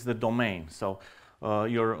is the domain. So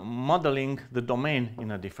you're modeling the domain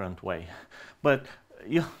in a different way. But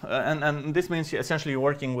and this means essentially you're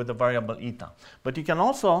working with the variable eta. But you can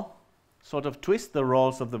also sort of twist the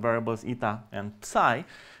roles of the variables eta and psi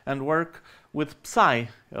and work with psi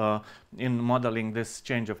in modeling this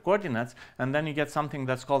change of coordinates, and then you get something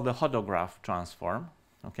that's called the hodograph transform.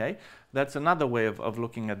 Okay, that's another way of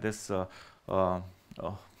looking at this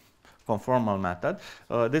conformal method.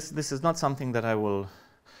 This is not something that I will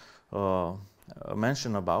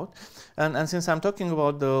mention about, and since I'm talking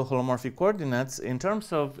about the holomorphic coordinates in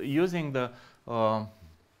terms of using the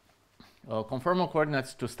conformal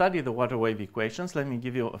coordinates to study the water wave equations, let me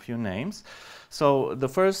give you a few names. So the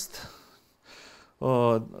first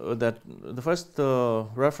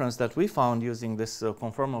reference that we found using this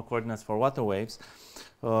conformal coordinates for water waves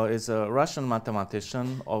is a Russian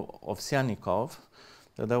mathematician of Ovsyannikov.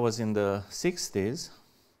 That was in the 60s,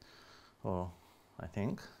 I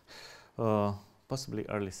think, possibly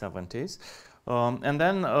early 70s. And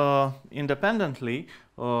then independently,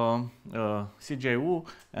 C.J. Wu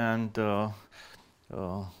and let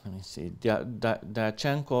me see,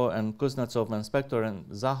 Dyachenko and Kuznetsov and Spector and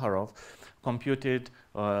Zakharov computed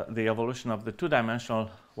the evolution of the 2-dimensional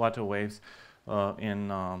water waves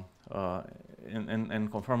in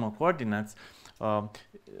conformal coordinates.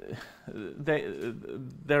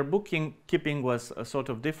 Their bookkeeping was sort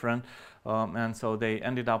of different, and so they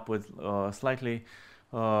ended up with slightly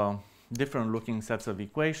different looking sets of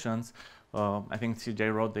equations. I think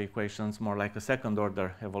CJ wrote the equations more like a second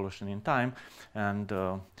order evolution in time, and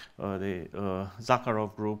the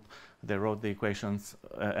Zakharov group, they wrote the equations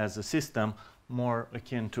as a system more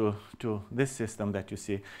akin to this system that you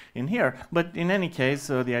see in here. But in any case,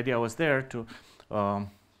 the idea was there to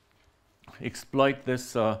exploit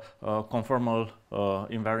this conformal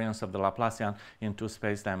invariance of the Laplacian in 2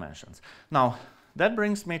 space dimensions. Now, that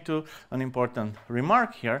brings me to an important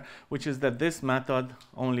remark here, which is that this method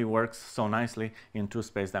only works so nicely in 2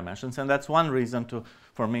 space dimensions, and that's one reason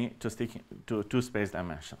for me to stick to 2 space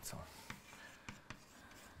dimensions.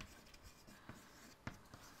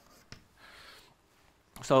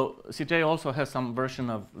 So CJ also has some version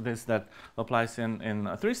of this that applies in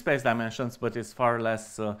 3 space dimensions, but it's far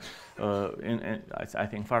less, I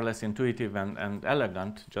think, far less intuitive and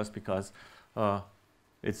elegant, just because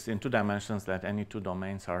it's in 2 dimensions that any 2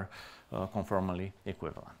 domains are conformally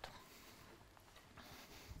equivalent.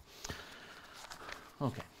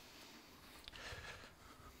 Okay.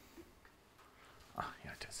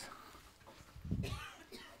 Here it is.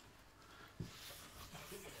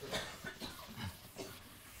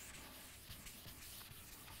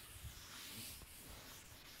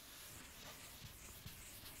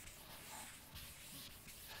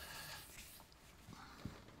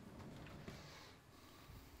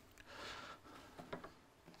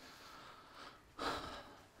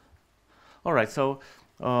 All right, so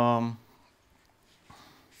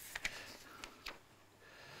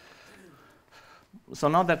so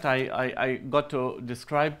now that I got to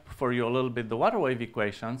describe for you a little bit the water wave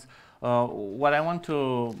equations, what I want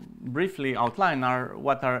to briefly outline are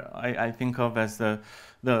what I think of as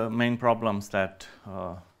the main problems that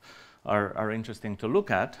are interesting to look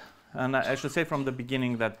at. And I should say from the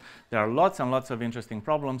beginning that there are lots and lots of interesting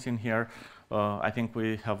problems in here. I think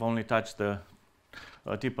we have only touched the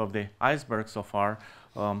tip of the iceberg so far.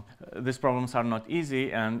 These problems are not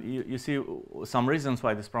easy, and you see some reasons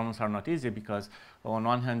why these problems are not easy, because on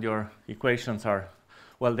one hand your equations are,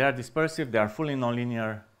 well, they are dispersive, they are fully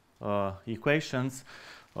nonlinear equations.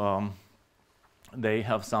 They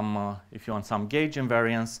have some, if you want, some gauge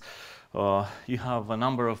invariance. You have a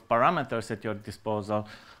number of parameters at your disposal,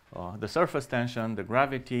 the surface tension, the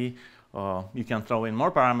gravity. You can throw in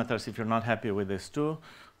more parameters if you're not happy with this too.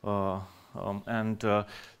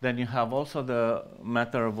 Then you have also the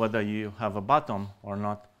matter of whether you have a bottom or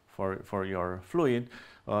not for your fluid.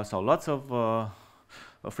 So lots of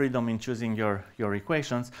freedom in choosing your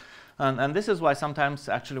equations. And this is why sometimes,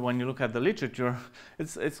 actually, when you look at the literature,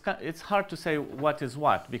 it's hard to say what is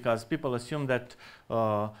what, because people assume that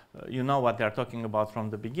you know what they're talking about from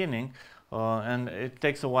the beginning, and it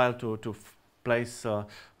takes a while to place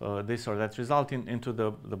this or that result into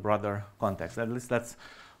the broader context. At least that's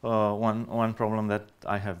one problem that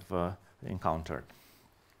I have encountered.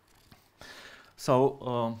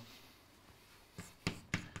 So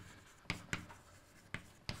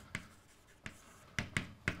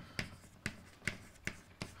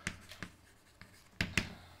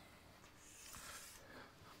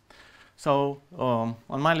on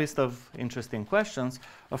my list of interesting questions,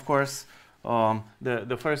 of course,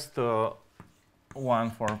 the first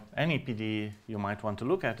one for any PDE you might want to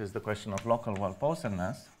look at is the question of local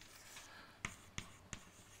well-posedness.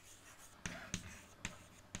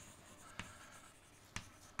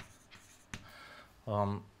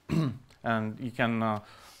 And you can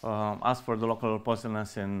ask for the local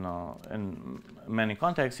well-posedness in many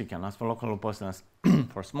contexts. You can ask for local well-posedness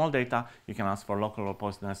for small data. You can ask for local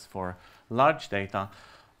well-posedness for large data.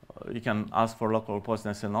 You can ask for local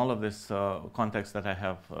well-posedness in all of this contexts that I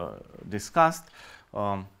have discussed.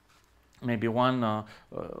 Maybe one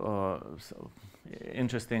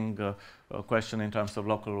interesting question in terms of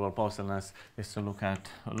local well-posedness is to look at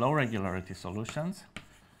low regularity solutions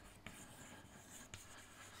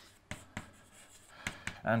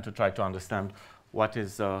and to try to understand what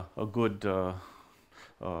is a good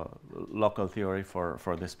local theory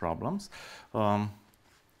for these problems.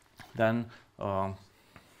 Then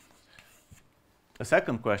the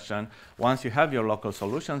second question, once you have your local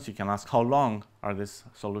solutions, you can ask how long are these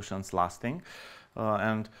solutions lasting?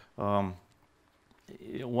 One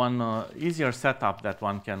easier setup that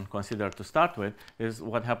one can consider to start with is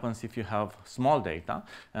what happens if you have small data.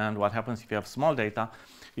 And what happens if you have small data,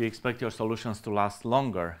 you expect your solutions to last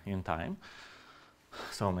longer in time.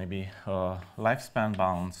 So maybe lifespan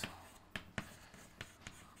bounds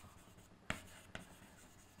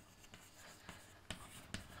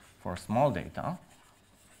for small data.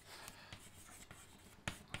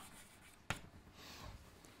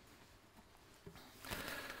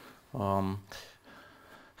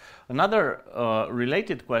 Another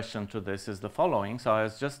related question to this is the following. So I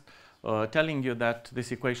was just telling you that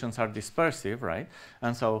these equations are dispersive, right?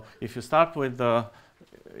 And so if you start with the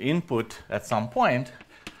input at some point,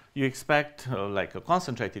 you expect, like a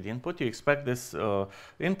concentrated input, you expect this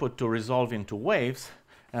input to resolve into waves,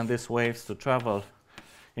 and these waves to travel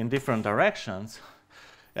in different directions.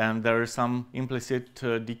 And there is some implicit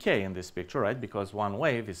decay in this picture, right? Because one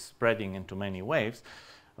wave is spreading into many waves.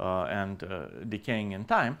 And decaying in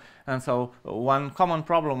time. And so one common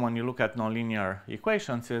problem when you look at nonlinear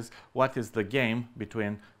equations is what is the game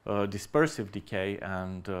between dispersive decay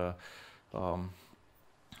and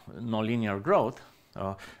nonlinear growth.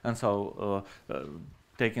 And so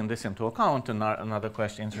taking this into account, another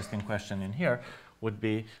interesting question in here would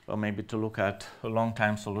be maybe to look at long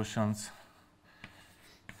time solutions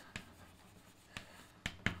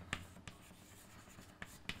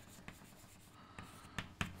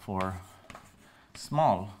for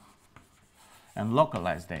small and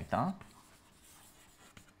localized data.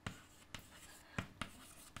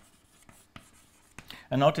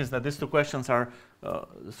 And notice that these two questions are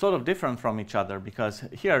sort of different from each other, because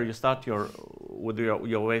here you start with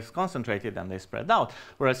your waves concentrated and they spread out,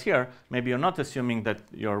 whereas here maybe you're not assuming that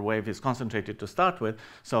your wave is concentrated to start with,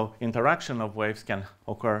 so interaction of waves can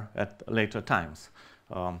occur at later times.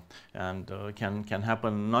 And can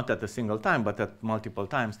happen not at a single time, but at multiple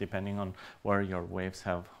times, depending on where your waves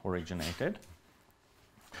have originated.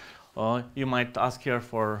 You might ask here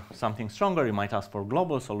for something stronger. You might ask for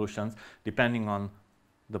global solutions. Depending on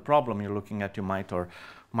the problem you're looking at, you might or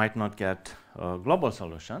might not get global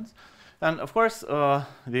solutions. And of course,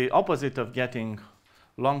 the opposite of getting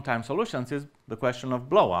long-time solutions is the question of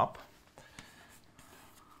blow-up.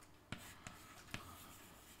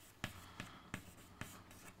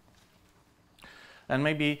 And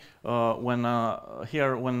maybe I'll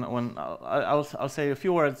say a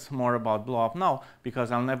few words more about blow-up now,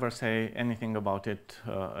 because I'll never say anything about it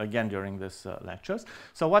again during this lectures.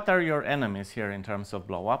 So what are your enemies here in terms of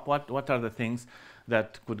blow-up? What are the things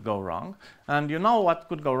that could go wrong? And you know what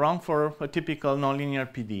could go wrong for a typical nonlinear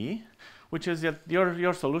PDE, which is that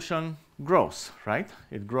your solution grows, right?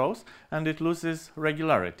 It grows and it loses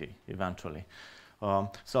regularity eventually.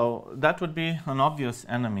 So that would be an obvious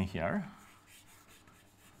enemy here.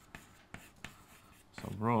 So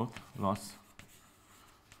growth, loss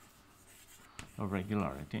of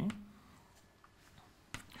regularity.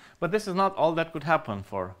 But this is not all that could happen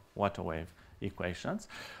for water wave equations.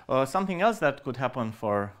 Something else that could happen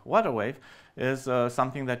for water wave is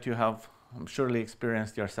something that you have surely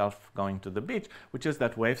experienced yourself going to the beach, which is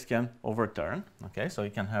that waves can overturn. Okay, so you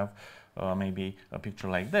can have maybe a picture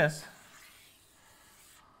like this.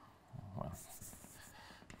 Well,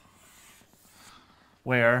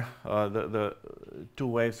 where the two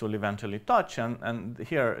waves will eventually touch, and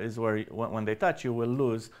here is where when they touch, you will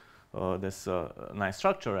lose this nice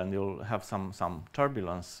structure, and you'll have some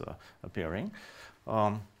turbulence appearing.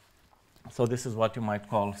 So this is what you might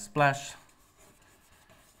call splash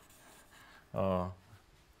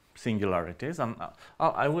singularities, and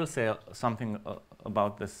I will say something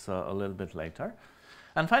about this a little bit later.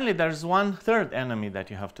 And finally, there's one third enemy that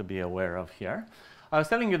you have to be aware of here. I was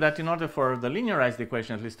telling you that in order for the linearized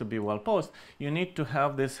equation at least to be well posed, you need to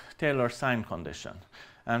have this Taylor sign condition.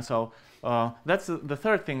 And so that's the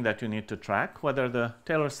third thing that you need to track, whether the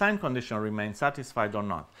Taylor sign condition remains satisfied or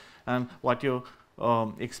not. And what you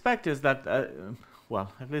expect is that,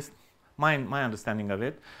 well, at least my understanding of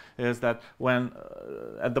it is that when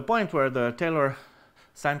at the point where the Taylor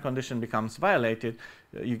sign condition becomes violated,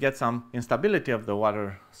 you get some instability of the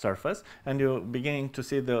water surface, and you're beginning to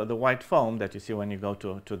see the white foam that you see when you go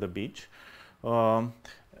to the beach. So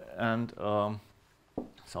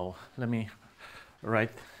let me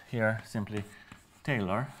write here simply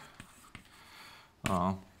Taylor,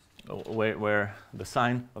 where the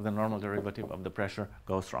sign of the normal derivative of the pressure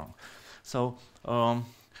goes wrong. So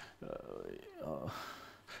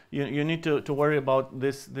you need to worry about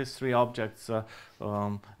these three objects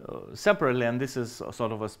separately, and this is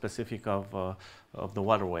sort of a specific of the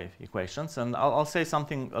water wave equations. And I'll say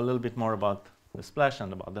something a little bit more about the splash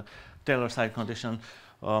and about the Taylor sign condition,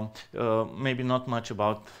 maybe not much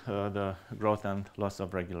about the growth and loss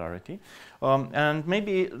of regularity. And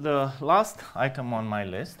maybe the last item on my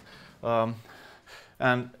list,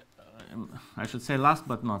 and I should say last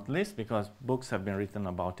but not least, because books have been written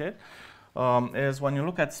about it, is when you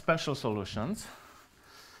look at special solutions.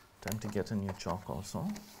 Time to get a new chalk also.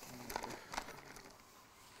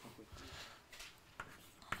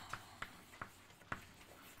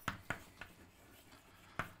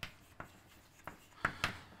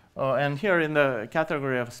 And here in the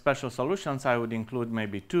category of special solutions, I would include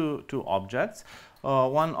maybe two objects.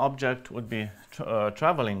 One object would be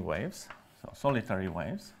traveling waves, so solitary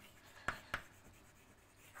waves.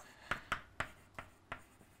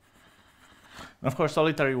 Of course,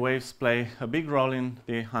 solitary waves play a big role in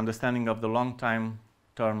the understanding of the long-time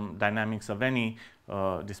term dynamics of any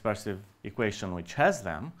dispersive equation which has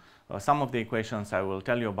them. Some of the equations I will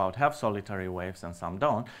tell you about have solitary waves and some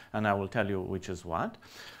don't, and I will tell you which is what.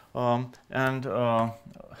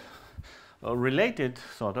 Related,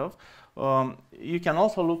 sort of, you can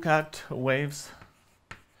also look at waves.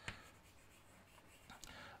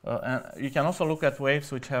 And you can also look at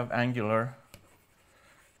waves which have angular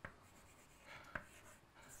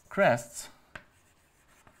crests,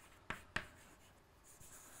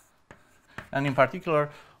 and in particular,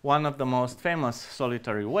 one of the most famous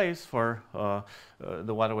solitary waves for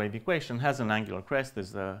the water wave equation has an angular crest.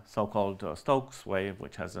 Is the so-called Stokes wave,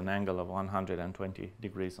 which has an angle of 120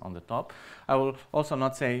 degrees on the top. I will also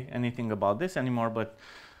not say anything about this anymore, but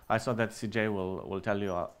I saw that CJ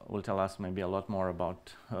will tell us maybe a lot more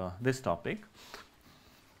about this topic.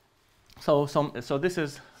 So this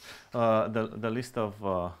is the list of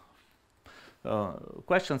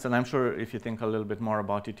questions, and I'm sure if you think a little bit more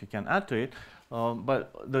about it, you can add to it.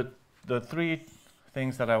 But the three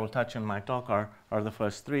things that I will touch in my talk are the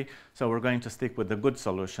first three. So we're going to stick with the good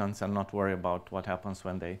solutions and not worry about what happens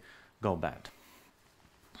when they go bad.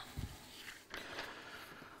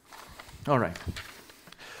 All right.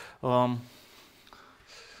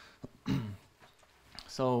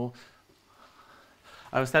 So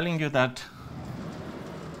I was telling you that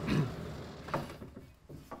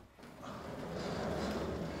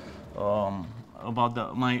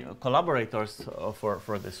about my collaborators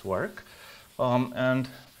for this work. And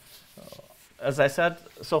as I said,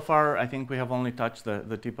 so far I think we have only touched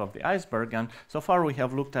the tip of the iceberg, and so far we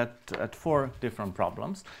have looked at 4 different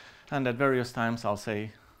problems, and at various times I'll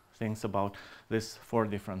say things about these 4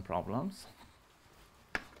 different problems.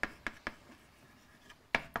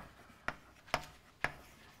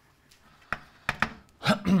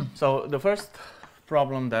 So the first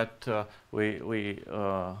problem that we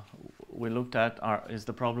looked at is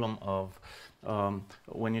the problem of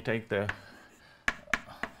when you take the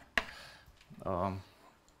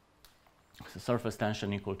surface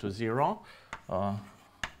tension equal to 0,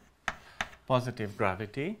 positive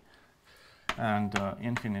gravity, and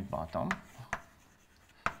infinite bottom.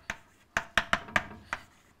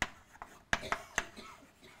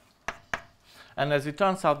 And as it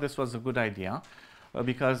turns out, this was a good idea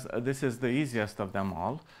because this is the easiest of them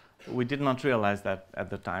all. We did not realize that at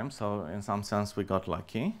the time, so in some sense we got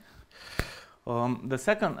lucky. The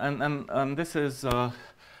second, and this is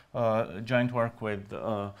joint work with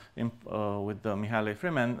Mihaly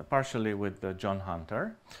Freeman, partially with John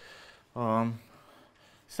Hunter.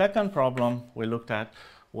 Second problem we looked at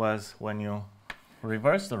was when you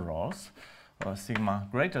reverse the roles, sigma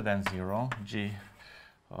greater than 0, G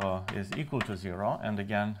is equal to 0, and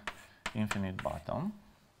again infinite bottom.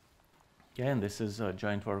 Okay, and this is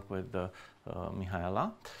joint work with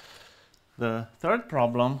Mihaela. The third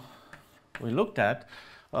problem we looked at,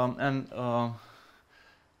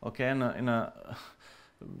 okay, in a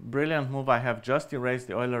brilliant move, I have just erased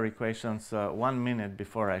the Euler equations 1 minute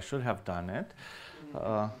before I should have done it.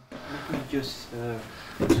 Let me just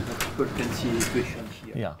people can see the equation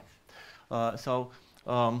here. Yeah.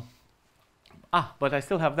 But I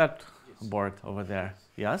still have that board over there.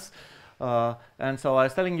 Yes. And so I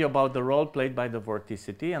was telling you about the role played by the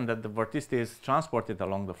vorticity, and that the vorticity is transported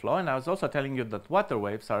along the flow. And I was also telling you that water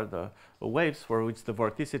waves are the waves for which the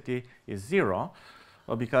vorticity is 0,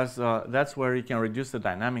 because that's where you can reduce the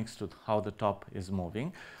dynamics to how the top is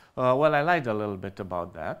moving. Well, I lied a little bit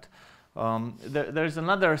about that. There's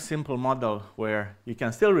another simple model where you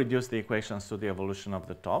can still reduce the equations to the evolution of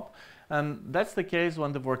the top. And that's the case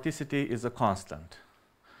when the vorticity is a constant.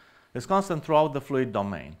 It's constant throughout the fluid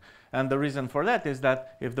domain. And the reason for that is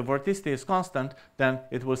that if the vorticity is constant, then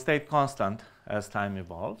it will stay constant as time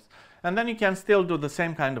evolves. And then you can still do the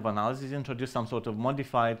same kind of analysis, introduce some sort of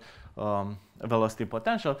modified velocity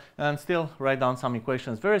potential, and still write down some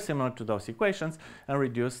equations very similar to those equations and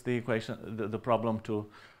reduce the equation, the problem to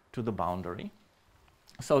the boundary.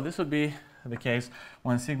 So this would be the case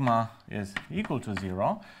when sigma is equal to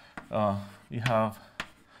 0. You have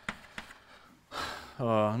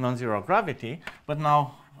non-zero gravity, but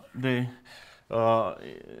now the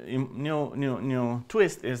new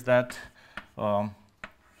twist is that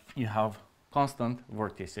you have constant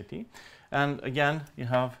vorticity, and again you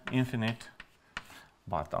have infinite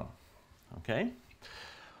bottom. Okay,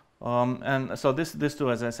 and so these two,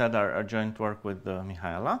 as I said, are joint work with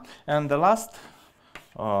Mihaela. And the last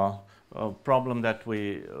problem that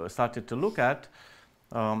we started to look at,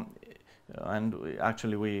 and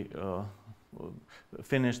we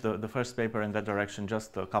finished the first paper in that direction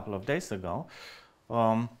just a couple of days ago,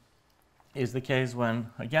 is the case when,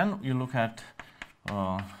 again, you look at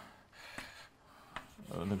the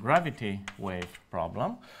gravity wave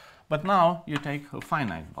problem, but now you take a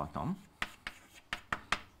finite bottom.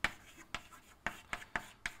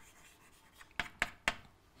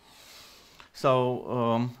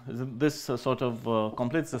 So this sort of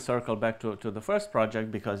completes the circle back to the first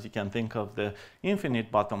project, because you can think of the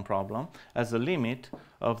infinite bottom problem as a limit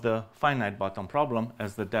of the finite bottom problem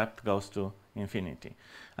as the depth goes to infinity.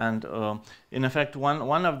 And in effect,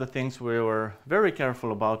 one of the things we were very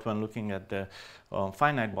careful about when looking at the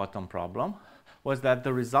finite bottom problem was that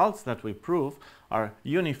the results that we prove are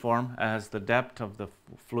uniform as the depth of the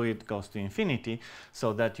fluid goes to infinity,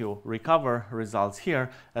 so that you recover results here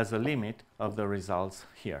as a limit of the results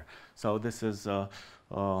here. So this is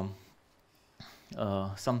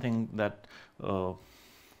something that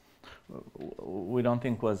we don't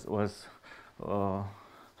think was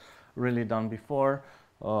really done before.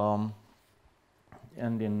 And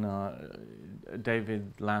in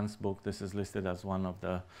David Land's book, this is listed as one of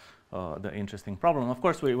the interesting problem. Of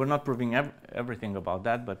course, we're not proving everything about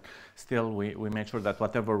that, but still we made sure that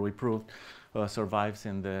whatever we proved survives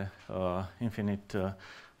in the infinite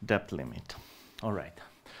depth limit. All right.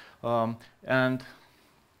 And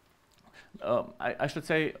I should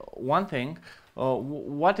say one thing.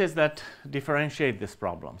 What is that differentiate these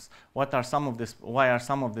problems? What are some of this? Why are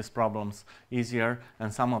some of these problems easier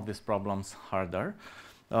and some of these problems harder?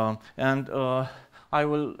 I'll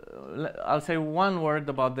say one word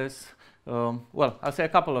about this. Well, I'll say a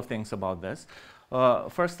couple of things about this.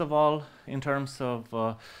 First of all, in terms of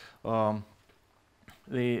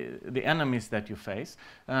the enemies that you face,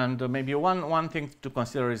 and maybe one thing to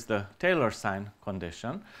consider is the Taylor sign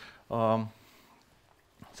condition.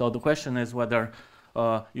 So the question is whether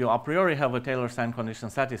you a priori have a Taylor sign condition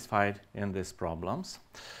satisfied in these problems.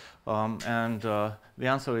 The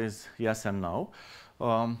answer is yes and no.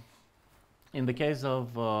 In the case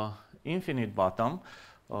of infinite bottom,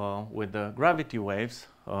 with the gravity waves,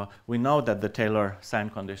 we know that the Taylor sign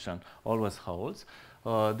condition always holds.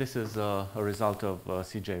 This is a result of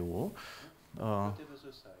C.J. Wu. Whatever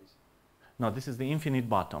the size. No, this is the infinite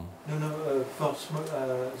bottom. No, for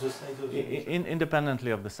the size of the independently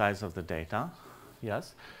of the size of the data,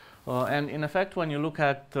 yes. And in effect, when you look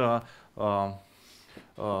at the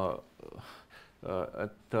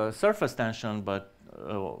surface tension, but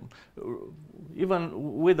even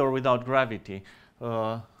with or without gravity,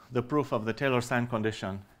 the proof of the Taylor sign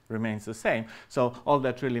condition remains the same. So all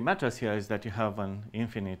that really matters here is that you have an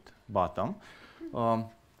infinite bottom.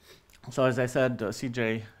 So as I said,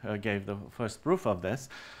 CJ gave the first proof of this.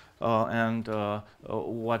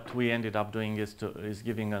 What we ended up doing is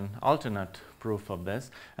giving an alternate proof of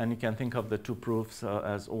this. And you can think of the two proofs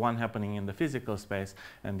as one happening in the physical space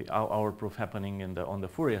and our proof happening on the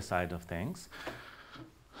Fourier side of things.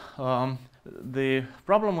 The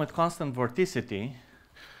problem with constant vorticity,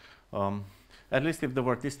 at least if the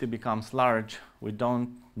vorticity becomes large, we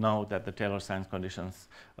don't know that the Taylor sign conditions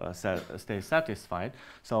stay satisfied.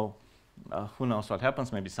 So who knows what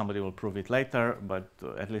happens? Maybe somebody will prove it later, but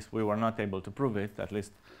at least we were not able to prove it, at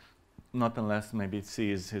least not unless maybe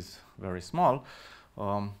C is very small.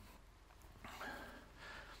 By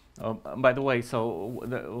the way,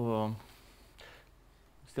 so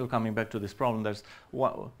still coming back to this problem, there's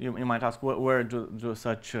you might ask, where do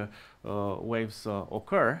such waves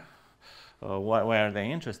occur? Why are they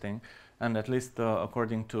interesting? And at least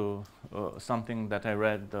according to something that I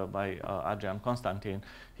read by Adrian Constantin,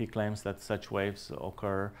 he claims that such waves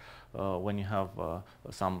occur when you have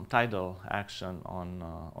some tidal action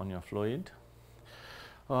on your fluid.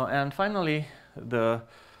 And finally, the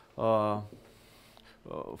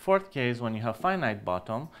fourth case, when you have finite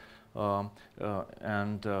bottom, then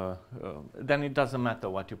it doesn't matter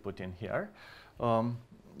what you put in here.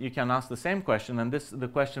 You can ask the same question, and the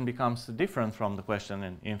question becomes different from the question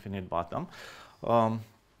in infinite bottom.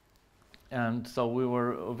 And so we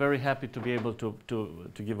were very happy to be able to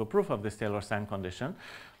give a proof of this Taylor sign condition.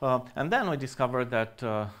 And then we discovered that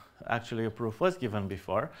actually a proof was given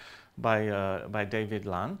before by David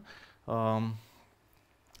Lan.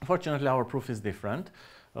 Fortunately, our proof is different.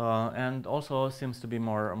 And also seems to be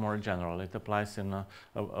more general. It applies in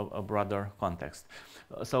a broader context.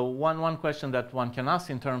 So one question that one can ask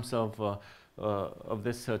in terms of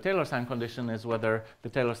this Taylor sign condition is whether the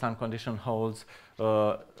Taylor sign condition holds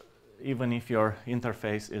even if your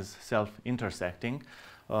interface is self-intersecting.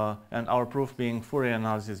 And our proof being Fourier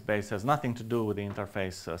analysis based has nothing to do with the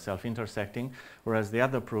interface self-intersecting, whereas the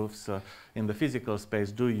other proofs in the physical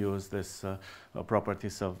space do use this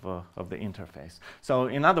properties of the interface. So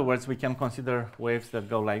in other words, we can consider waves that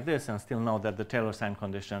go like this and still know that the Taylor sign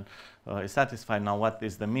condition is satisfied. Now, what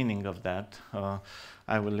is the meaning of that?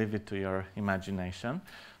 I will leave it to your imagination.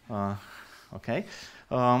 Okay.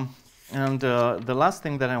 And the last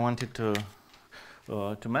thing that I wanted to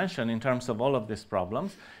mention in terms of all of these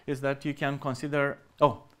problems is that you can consider,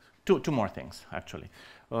 two more things actually.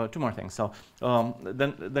 Two more things. So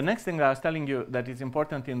the next thing that I was telling you that is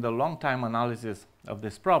important in the long time analysis of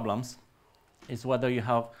these problems is whether you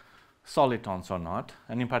have solitons or not,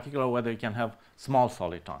 and in particular whether you can have small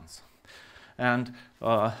solitons. And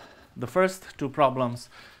the first two problems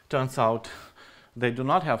turns out they do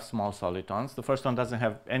not have small solitons. The first one doesn't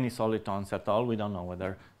have any solitons at all. We don't know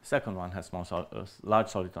whether the second one has large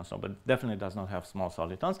solitons, but definitely does not have small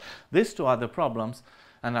solitons. These two other problems,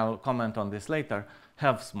 and I'll comment on this later,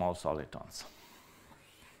 have small solitons.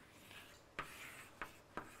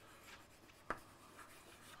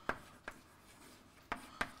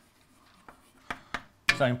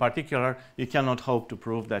 So in particular, you cannot hope to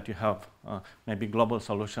prove that you have maybe global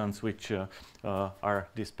solutions which are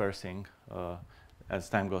dispersing as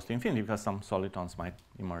time goes to infinity, because some solitons might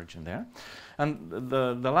emerge in there. And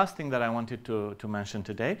the last thing that I wanted to mention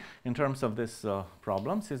today in terms of these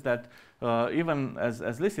problems is that even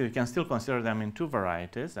as listed, you can still consider them in two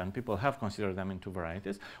varieties, and people have considered them in two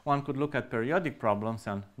varieties. One could look at periodic problems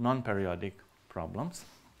and non-periodic problems.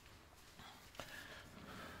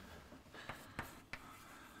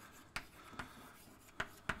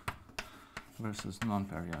 Versus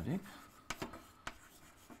non-periodic.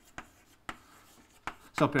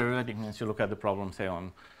 So periodic means you look at the problem, say,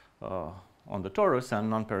 on the torus, and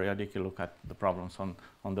non-periodic you look at the problems on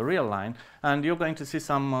the real line. And you're going to see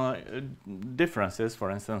some differences.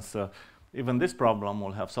 For instance, even this problem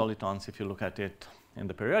will have solitons if you look at it in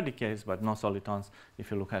the periodic case, but no solitons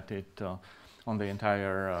if you look at it on the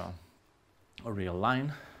entire real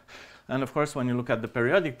line. And of course, when you look at the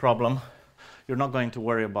periodic problem, you're not going to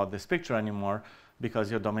worry about this picture anymore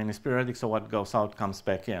because your domain is periodic, so what goes out comes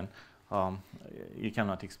back in. You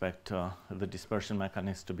cannot expect the dispersion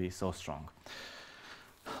mechanism to be so strong.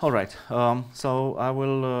 All right, so I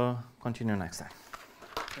will continue next time.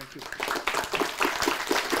 Thank you.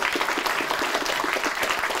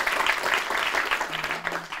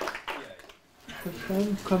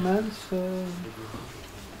 Questions, comments? Oh,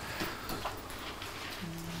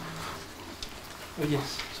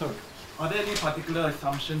 yes, sorry. Are there any particular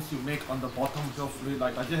assumptions you make on the bottom of your fluid?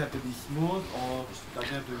 Like, does it have to be smooth, or does it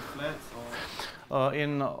have to be flat? Or?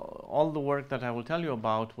 In all the work that I will tell you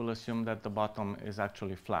about, we'll assume that the bottom is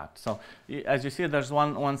actually flat. So as you see, there's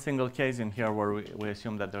one single case in here where we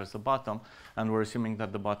assume that there's a bottom, and we're assuming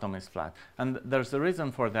that the bottom is flat. And there's a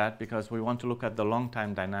reason for that, because we want to look at the long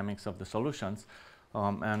time dynamics of the solutions.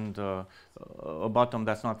 And a bottom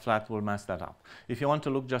that's not flat will mess that up. If you want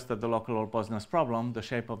to look just at the local all-posedness problem, the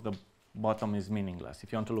shape of the bottom is meaningless.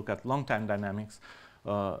 If you want to look at long-time dynamics,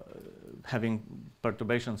 having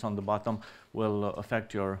perturbations on the bottom will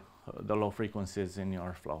affect the low frequencies in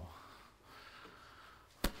your flow.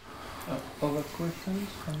 Other questions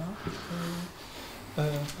for now?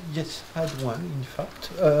 Yes, I had one, in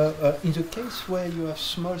fact. In the case where you have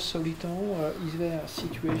small solitons, is there a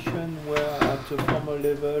situation where at the formal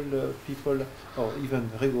level people, or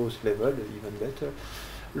even rigorous level, even better,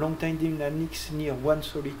 long-time dynamics near one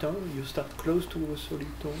soliton, you start close to a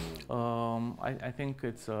soliton? I think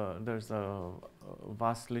there's a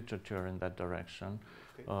vast literature in that direction,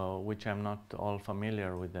 okay. Which I'm not all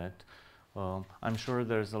familiar with it. I'm sure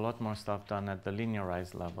there's a lot more stuff done at the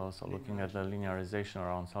linearized level, so looking at the linearization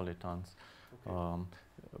around solitons, okay.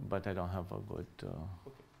 But I don't have a good...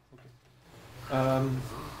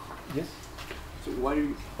 Yes? So why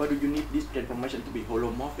do you need this transformation to be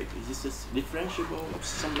holomorphic? Is this just differentiable at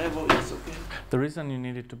some level? Is okay? The reason you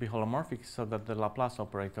need it to be holomorphic is so that the Laplace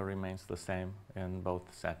operator remains the same in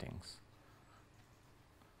both settings.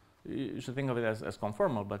 You should think of it as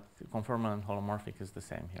conformal, but conformal and holomorphic is the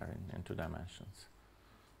same here in 2 dimensions.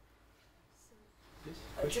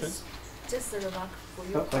 Just a remark for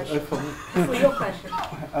your question. For your question.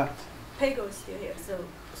 Pagel is still here. So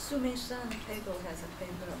Su-Ming Shan Pagel has a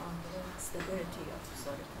paper on the stability of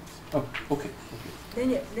solitons. Oh, okay.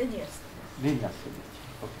 Linear stability. Linear stability.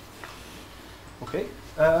 Okay.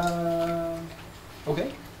 Okay.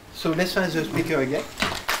 So let's find the speaker again.